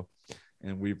show,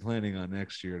 and we're planning on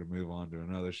next year to move on to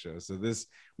another show. So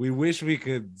we wish we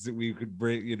could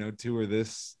bring, tour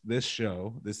this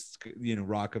show, this,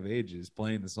 Rock of Ages,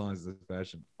 playing the songs of this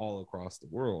fashion all across the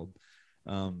world.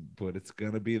 But it's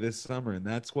going to be this summer. And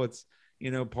that's what's,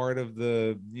 part of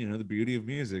the, the beauty of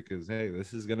music is, hey,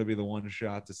 this is going to be the one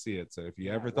shot to see it. So if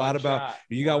you ever thought about,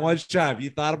 you got one shot, if you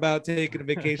thought about taking a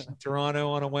vacation to Toronto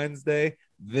on a Wednesday,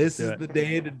 this is the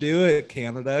day to do it.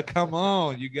 Canada, come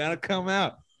on, you got to come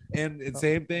out. And it's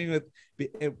same thing with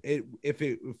if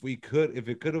it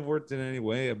could have worked in any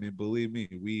way. I mean, believe me,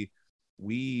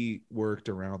 we worked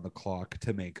around the clock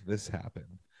to make this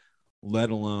happen. Let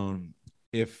alone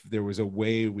if there was a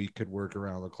way we could work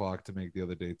around the clock to make the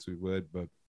other dates, we would. But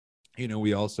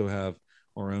we also have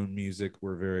our own music.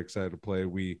 We're very excited to play.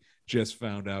 We just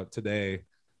found out today,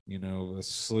 a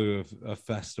slew of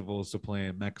festivals to play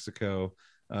in Mexico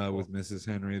with Mrs.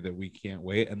 Henry that we can't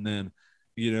wait. And then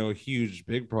a huge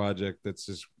big project that's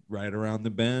just right around the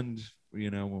bend,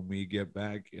 when we get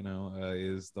back,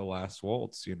 is the Last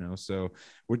Waltz, so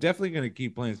we're definitely going to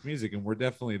keep playing this music, and we're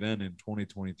definitely then in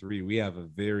 2023 we have a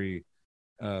very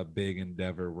big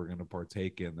endeavor we're going to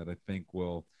partake in that I think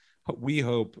we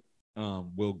hope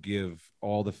will give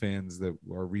all the fans that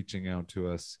are reaching out to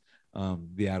us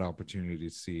the opportunity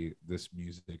to see this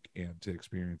music and to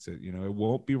experience it. It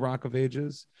won't be Rock of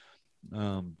Ages,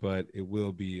 but it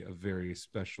will be a very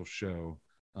special show,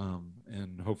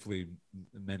 and hopefully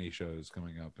many shows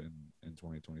coming up in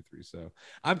 2023. So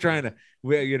I'm trying to,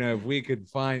 if we could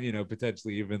find,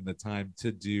 potentially even the time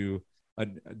to do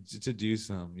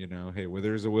some, hey, where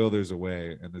there's a will, there's a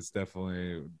way, and it's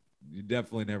definitely, you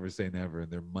definitely never say never,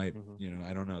 and there might,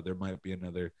 I don't know, there might be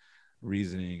another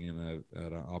reasoning and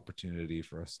an opportunity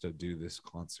for us to do this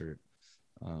concert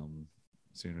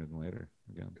sooner than later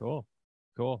again. Cool.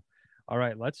 All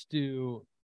right, let's do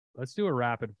a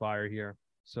rapid fire here.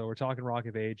 So we're talking Rock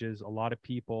of Ages. A lot of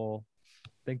people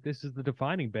think this is the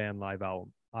defining band live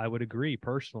album. I would agree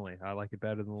personally. I like it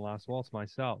better than The Last Waltz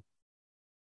myself.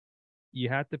 You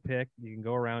have to pick. You can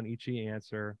go around each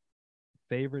answer.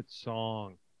 Favorite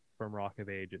song from Rock of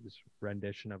Ages,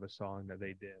 rendition of a song that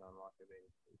they did on Rock of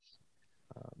Ages.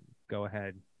 Go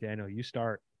ahead, Daniel. You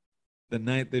start. The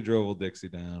Night They Drove Old Dixie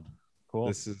Down. Cool.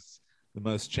 This is the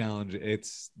most challenging.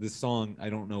 It's this song. I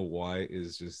don't know why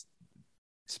is just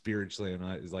spiritually and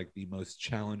is like the most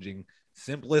challenging,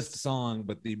 simplest song,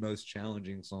 but the most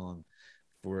challenging song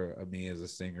for me as a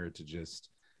singer to just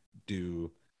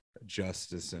do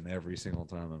justice. And every single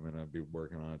time I'm gonna be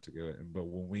working on it to go. But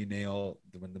when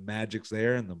the magic's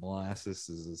there and the molasses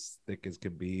is as thick as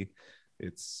can be,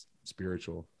 it's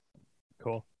spiritual.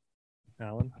 Cool.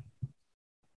 Alan?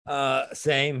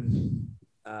 Same.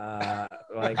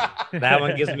 Like that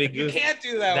one gives me You can't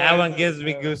do that. That one gives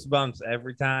me goosebumps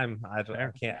every time. I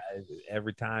can't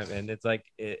every time, and it's like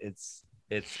it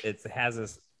has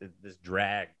this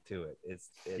drag to it. It's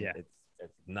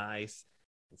nice,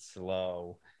 it's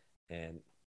slow, and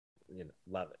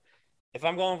love it. If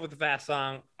I'm going with the fast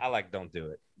song, I like Don't Do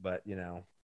It, but The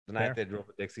Night They Drove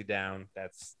Dixie Down,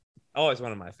 that's always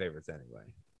one of my favorites anyway.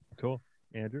 Cool.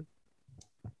 Andrew?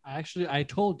 Actually, I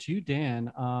told you,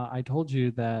 Dan, I told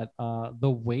you that The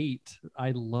Wait,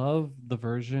 I love the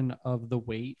version of The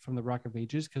Wait from the Rock of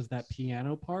Ages because that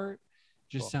piano part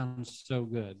just sounds so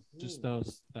good. Just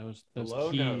those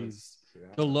low keys. notes. Yeah.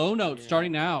 The low notes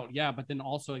starting out, yeah, but then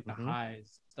also like the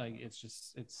highs. Like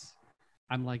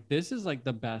I'm like, this is like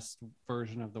the best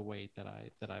version of The Wait that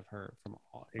I've heard from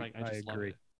all. Like I just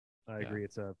agree. Love it. I agree.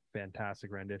 It's a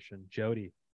fantastic rendition.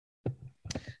 Jody?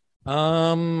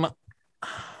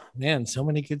 Man, so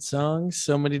many good songs,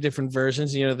 so many different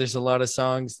versions. There's a lot of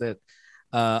songs that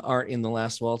aren't in The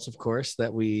Last Waltz, of course,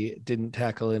 that we didn't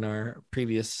tackle in our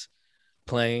previous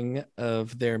playing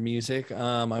of their music.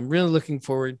 I'm really looking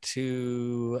forward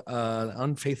to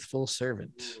Unfaithful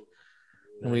Servant.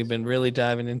 And we've been really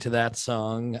diving into that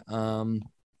song.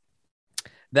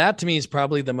 That to me is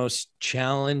probably the most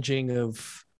challenging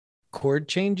of chord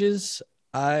changes,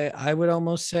 I would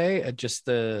almost say. Just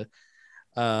the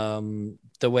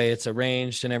way it's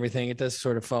arranged and everything, it does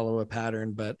sort of follow a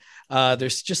pattern, but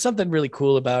there's just something really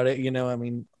cool about it. I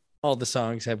mean, all the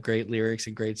songs have great lyrics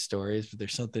and great stories, but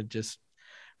there's something just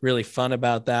really fun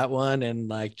about that one, and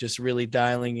like just really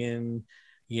dialing in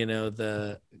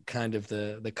the kind of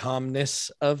the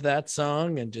calmness of that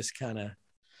song and just kind of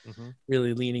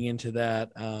really leaning into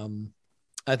that.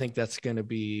 I think that's going to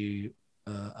be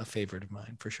a favorite of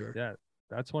mine for sure. Yeah,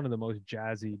 that's one of the most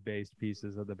jazzy based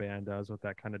pieces that the band does, with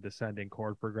that kind of descending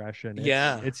chord progression.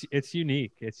 It's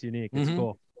unique. It's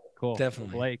cool.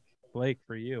 Definitely. Blake,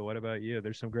 for you, what about you?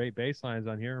 There's some great bass lines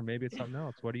on here, or maybe it's something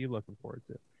else. What are you looking forward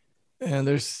to? And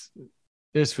it's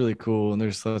really cool, and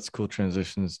there's lots of cool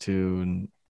transitions too, and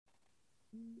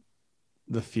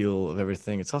the feel of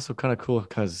everything. It's also kind of cool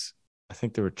because I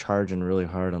think they were charging really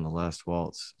hard on The Last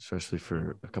Waltz, especially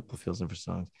for a couple of Feels Never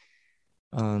songs.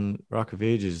 On Rock of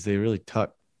Ages, they really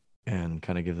tuck and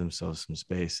kind of give themselves some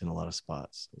space in a lot of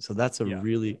spots. So that's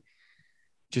really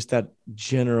just that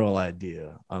general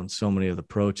idea on so many of the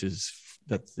approaches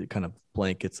that kind of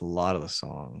blankets a lot of the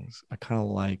songs. I kind of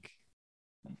like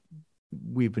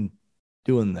we've been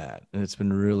doing that, and it's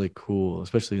been really cool,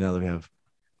 especially now that we have a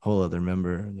whole other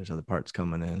member and there's other parts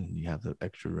coming in and you have the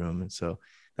extra room. And so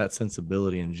that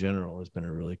sensibility in general has been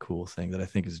a really cool thing that I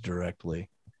think is directly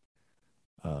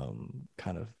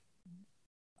kind of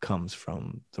comes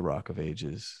from the Rock of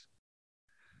Ages.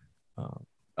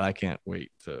 I can't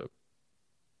wait to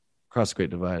Cross the Great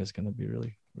Divide is going to be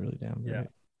really, really damn great.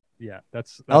 Yeah.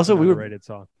 That's also an underrated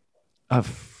song.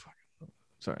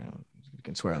 Sorry, we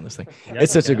can swear on this thing. Yeah,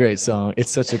 It's such a okay. great song. It's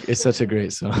such a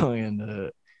great song, and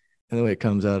the way it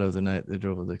comes out of the night they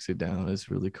drove Elixir down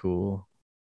is really cool.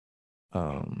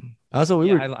 Also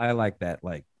we were I like that,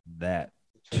 like that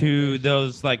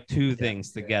those like two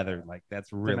things together. Like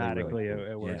that's really Thematically, really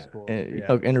cool. it works Yeah. cool. and,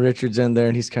 Yeah. and Richard's in there,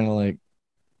 and he's kind of like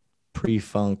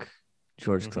pre-funk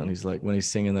George Mhm. Clinton. He's like when he's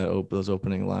singing those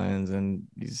opening lines, and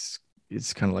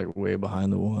it's kind of like way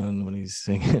behind the one when he's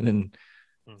singing, and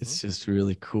Mhm. it's just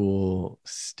really cool,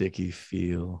 sticky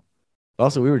feel.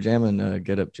 Also, we were jamming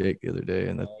 "Get Up, Jake" the other day,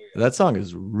 and that song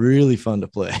is really fun to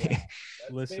play.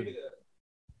 Listen,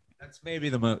 That's maybe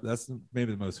the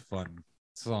most fun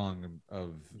song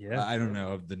of Yeah. I don't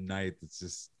know, of the night. It's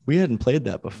just We hadn't played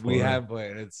that before. we have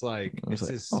played. It's like I was it's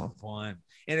like, just oh. fun,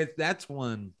 and that's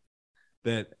one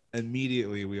that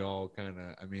immediately we all kind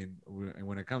of. I mean,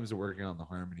 when it comes to working on the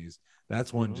harmonies,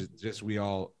 that's one Mhm. just we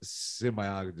all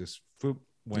symbiotic just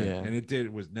went, Yeah. and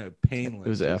it was no painless. It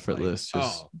was just like, effortless.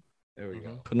 Just there we Mhm.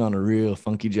 go. putting on a real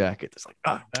funky jacket. It's like,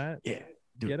 that yeah,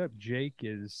 do Get it. Up Jake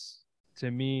is, to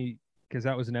me, because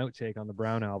that was an outtake on the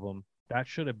Brown album. That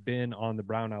should have been on the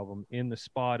Brown album in the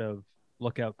spot of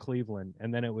Lookout Cleveland,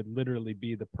 and then it would literally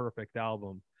be the perfect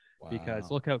album. Because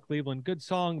Wow. Lookout Cleveland, good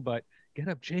song, but Get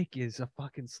Up Jake is a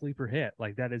fucking sleeper hit.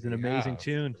 Like that is an amazing Yeah.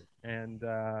 tune. And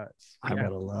I yeah.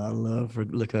 got a lot of love for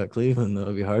Lookout Cleveland, though.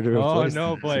 It'd be hard to Oh replace.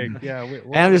 no, that. Blake. Yeah,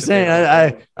 And I'm just saying,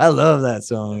 I love that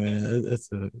song,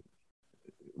 man.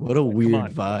 What a weird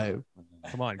on. vibe.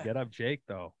 Come on, Get Up Jake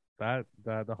though. That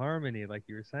the harmony, like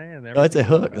you were saying. No, it's a everything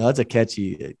hook. about No, that's a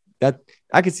catchy. That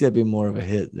I could see that being more of a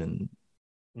hit than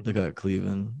Mhm. Lookout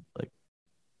Cleveland. Like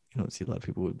you don't see a lot of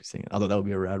people would be singing. Although that would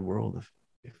be a rad world if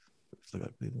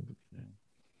Lookout Cleveland.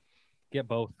 Get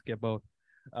both.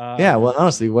 Yeah, well,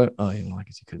 honestly, what? Oh, you know, I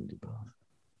guess you couldn't do both.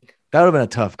 That would have been a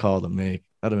tough call to make.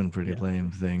 That'd have been a pretty Yeah.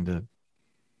 lame thing to.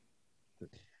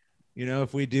 You know,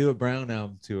 if we do a Brown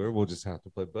album tour, we'll just have to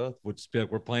play both. We'll just be like,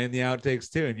 we're playing the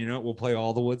outtakes too, and you know, we'll play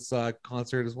all the Woodstock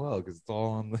concert as well because it's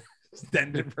all on the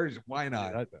extended version. Why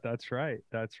not? That's right.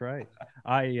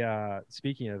 I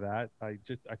speaking of that, I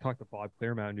talked to Bob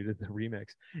Clearmountain who did the remix,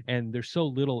 and there's so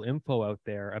little info out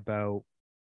there about,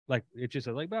 like, it just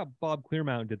said like, well, Bob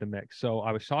Clearmountain did the mix. So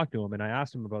I was talking to him and I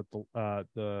asked him about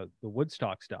the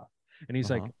Woodstock stuff, and he's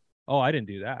like, oh, I didn't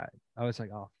do that. I was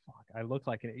like, oh fuck, I look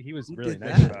like he was Who really did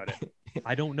nice that? about it.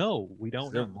 I don't know. We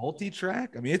don't They're know.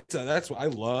 multi-track. I mean, it's that's what I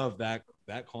love. That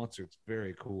concert's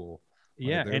very cool.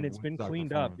 Yeah, their and it's been Woodstock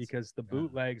cleaned up performance. because the Yeah.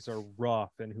 bootlegs are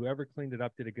rough, and whoever cleaned it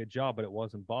up did a good job, but it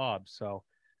wasn't Bob. So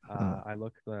I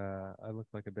looked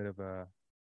like a bit of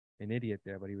an idiot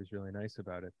there, but he was really nice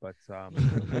about it. But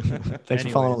Thanks for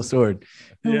falling on the anyways. sword.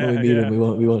 Yeah, When we meet yeah.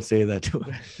 him, we won't say that to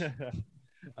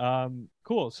him.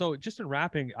 Cool. So just in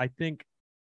wrapping, I think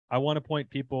I want to point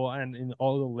people, and in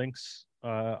all the links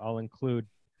I'll include,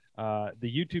 the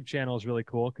YouTube channel is really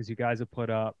cool because you guys have put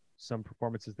up some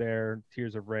performances there,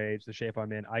 Tears of Rage, The Shape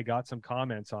I'm In. I got some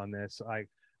comments on this.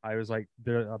 I was like,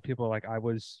 there people are like, I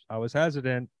was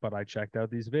hesitant, but I checked out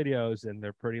these videos and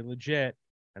they're pretty legit.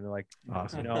 And they're like,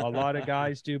 Awesome. you know, a lot of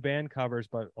guys do band covers,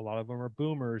 but a lot of them are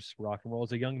boomers. Rock and roll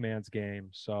is a young man's game.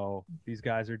 So these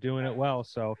guys are doing it well.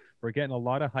 So we're getting a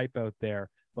lot of hype out there.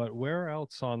 But where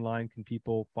else online can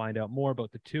people find out more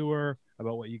about the tour,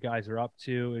 about what you guys are up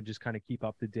to, and just kind of keep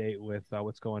up to date with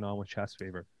what's going on with Chest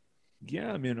Fever?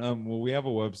 Yeah, I mean, well, we have a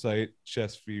website,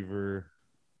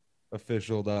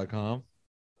 chestfeverofficial.com.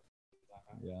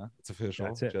 Yeah, it's official.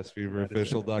 That's it.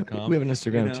 Chestfeverofficial.com. We have an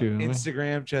Instagram too. don't we?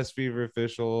 Instagram, Chest Fever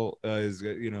Official is,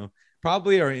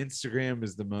 probably our Instagram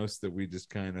is the most that we just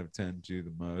kind of tend to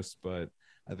the most, but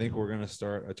I think we're gonna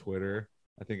start a Twitter.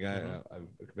 I think I've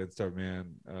convinced our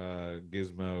man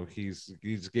Gizmo. He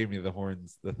just gave me the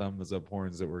thumbs up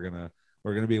horns that we're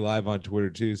gonna be live on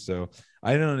Twitter too. So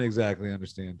I don't exactly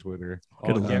understand Twitter.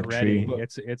 Get a Get link ready. tree.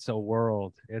 It's a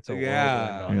world. It's a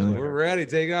Yeah, world. Really? we're ready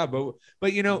to take off.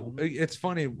 But it's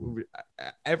funny.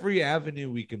 Every avenue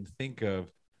we can think of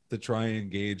to try and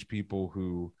engage people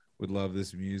who would love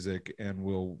this music and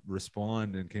will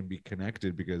respond and can be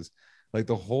connected, because like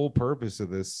the whole purpose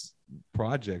of this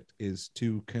project is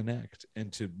to connect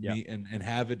and to meet and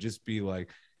have it just be like,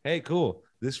 hey, cool,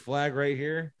 this flag right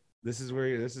here, this is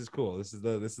cool, this is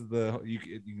the you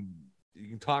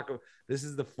can talk, this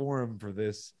is the forum for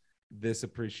this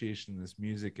appreciation of this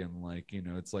music, and like,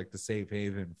 it's like the safe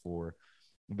haven for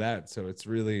that. So it's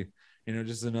really,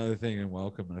 just another thing and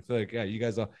welcome. And I feel like, yeah, you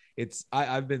guys all,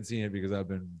 I've been seeing it because I've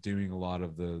been doing a lot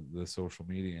of the social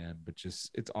media end, but just,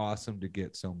 it's awesome to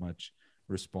get so much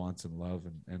response and love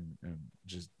and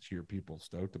just hear people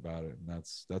stoked about it. And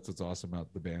that's what's awesome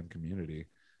about the band community.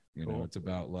 Cool. It's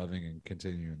about loving and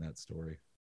continuing that story.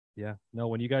 Yeah. No,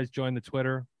 when you guys join the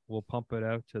Twitter, we'll pump it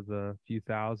out to the few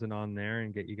thousand on there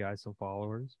and get you guys some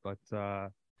followers. But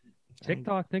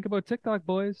TikTok, think about TikTok,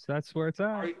 boys. That's where it's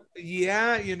at.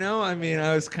 Yeah, I mean,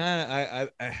 I was kind of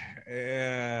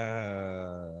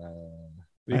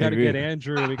We got to get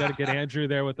Andrew. We got to get Andrew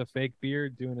there with a fake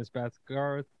beard doing his best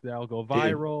Garth. That'll go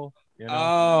viral.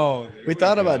 Oh, we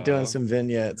thought about doing some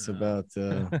vignettes about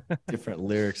different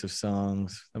lyrics of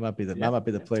songs. That might be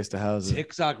the place to house it.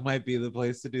 TikTok might be the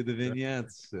place to do the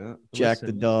vignettes. Yeah. Jack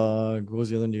the dog. What was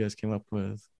the other one you guys came up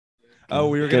with? Oh,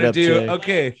 we were gonna do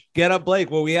Get Up Blake.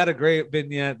 Well, we had a great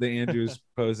vignette that Andrew's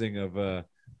posing of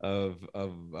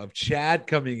Chad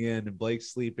coming in and Blake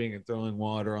sleeping and throwing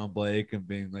water on Blake and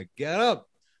being like, "Get up."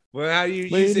 Well, how you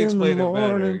usually explain it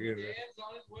better? Dan's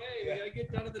on his way. We gotta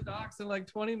get down to the docks in like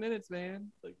 20 minutes,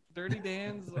 man. Like Dirty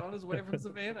Dan's on his way from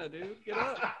Savannah, dude. Get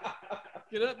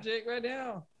up, Jake, right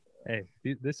now. Hey,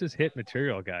 this is hit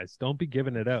material, guys. Don't be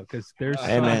giving it out because there's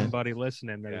man. somebody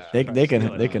listening. They can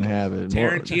have it.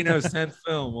 Tarantino's 10th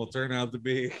film will turn out to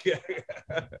be.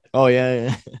 Oh yeah.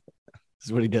 This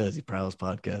is what he does. He prowls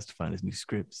podcasts to find his new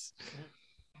scripts.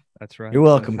 That's right. You're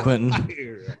welcome, Quentin.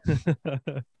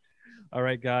 All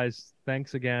right, guys.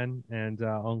 Thanks again, and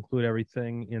I'll include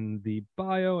everything in the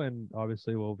bio, and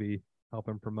obviously we'll be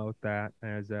helping promote that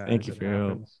as Thank you for your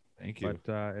help. Thank you.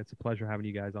 But it's a pleasure having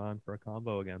you guys on for a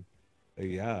combo again.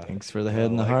 Yeah. Thanks for the head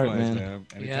and the heart, man.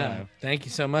 Yeah. Thank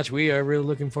you so much. We are really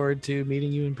looking forward to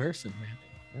meeting you in person, man.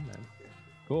 Yeah, man.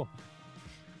 Cool.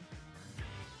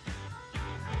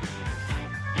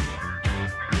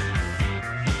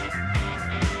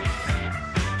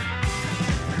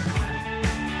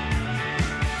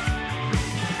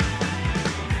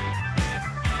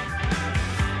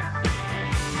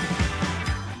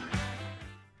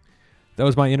 That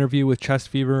was my interview with Chest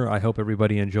Fever. I hope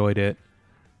everybody enjoyed it.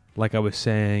 Like I was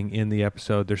saying in the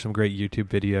episode, there's some great YouTube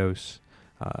videos.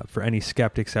 For any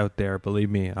skeptics out there,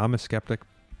 believe me, I'm a skeptic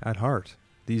at heart.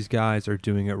 These guys are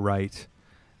doing it right.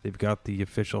 They've got the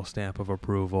official stamp of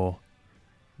approval.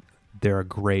 They're a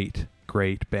great,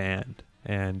 great band.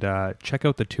 And check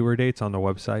out the tour dates on their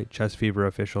website,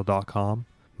 chestfeverofficial.com.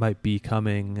 Might be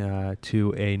coming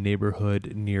to a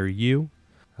neighborhood near you.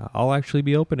 I'll actually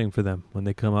be opening for them when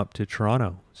they come up to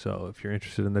Toronto. So if you're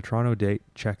interested in the Toronto date,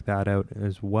 check that out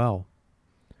as well.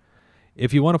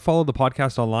 If you want to follow the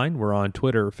podcast online, we're on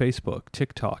Twitter, Facebook,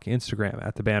 TikTok, Instagram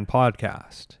at The Band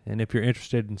Podcast. And if you're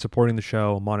interested in supporting the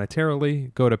show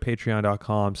monetarily, go to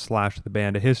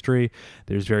patreon.com/thebandofhistory.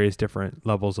 There's various different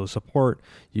levels of support.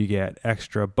 You get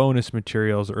extra bonus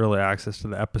materials, early access to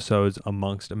the episodes,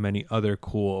 amongst many other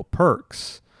cool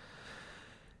perks.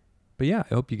 But yeah,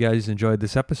 I hope you guys enjoyed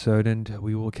this episode, and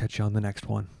we will catch you on the next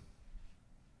one.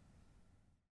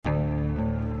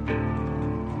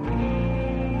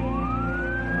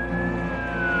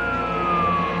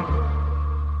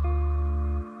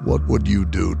 What would you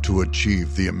do to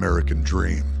achieve the American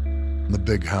dream? The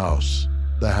big house,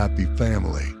 the happy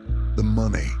family, the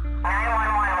money.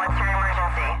 911, what's your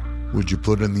emergency? Would you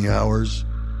put in the hours?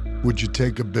 Would you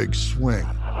take a big swing?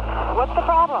 What's the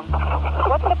problem?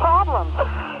 What's the problem?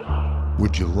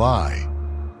 Would you lie?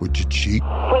 Would you cheat?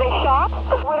 Were they shot?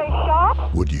 Were they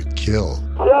shot? Would you kill?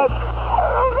 Yes.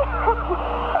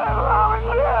 My mom is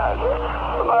dead.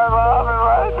 My mom is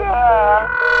right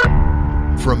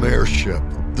there. From Airship,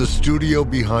 the studio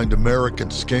behind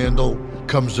American Scandal,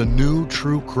 comes a new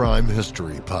true crime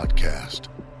history podcast.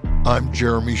 I'm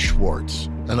Jeremy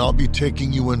Schwartz, and I'll be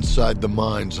taking you inside the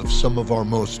minds of some of our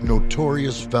most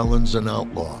notorious felons and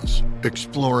outlaws,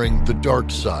 exploring the dark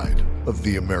side of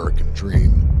the American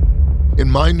dream. In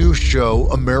my new show,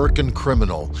 American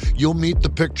Criminal, you'll meet the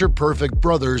picture-perfect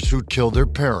brothers who'd kill their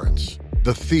parents,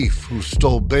 the thief who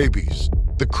stole babies,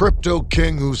 the crypto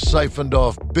king who siphoned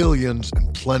off billions,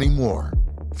 and plenty more.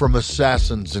 From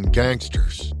assassins and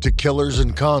gangsters to killers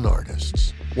and con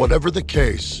artists. Whatever the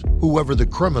case, whoever the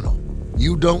criminal,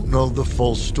 you don't know the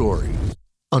full story.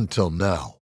 Until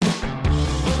now.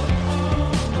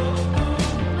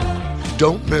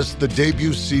 Don't miss the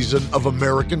debut season of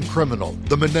American Criminal,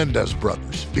 The Menendez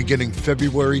Brothers, beginning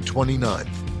February 29th.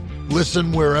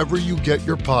 Listen wherever you get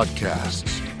your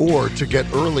podcasts, or to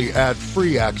get early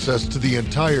ad-free access to the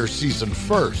entire season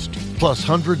first, plus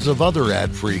hundreds of other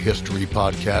ad-free history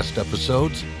podcast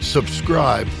episodes,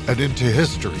 subscribe at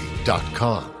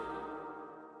IntoHistory.com.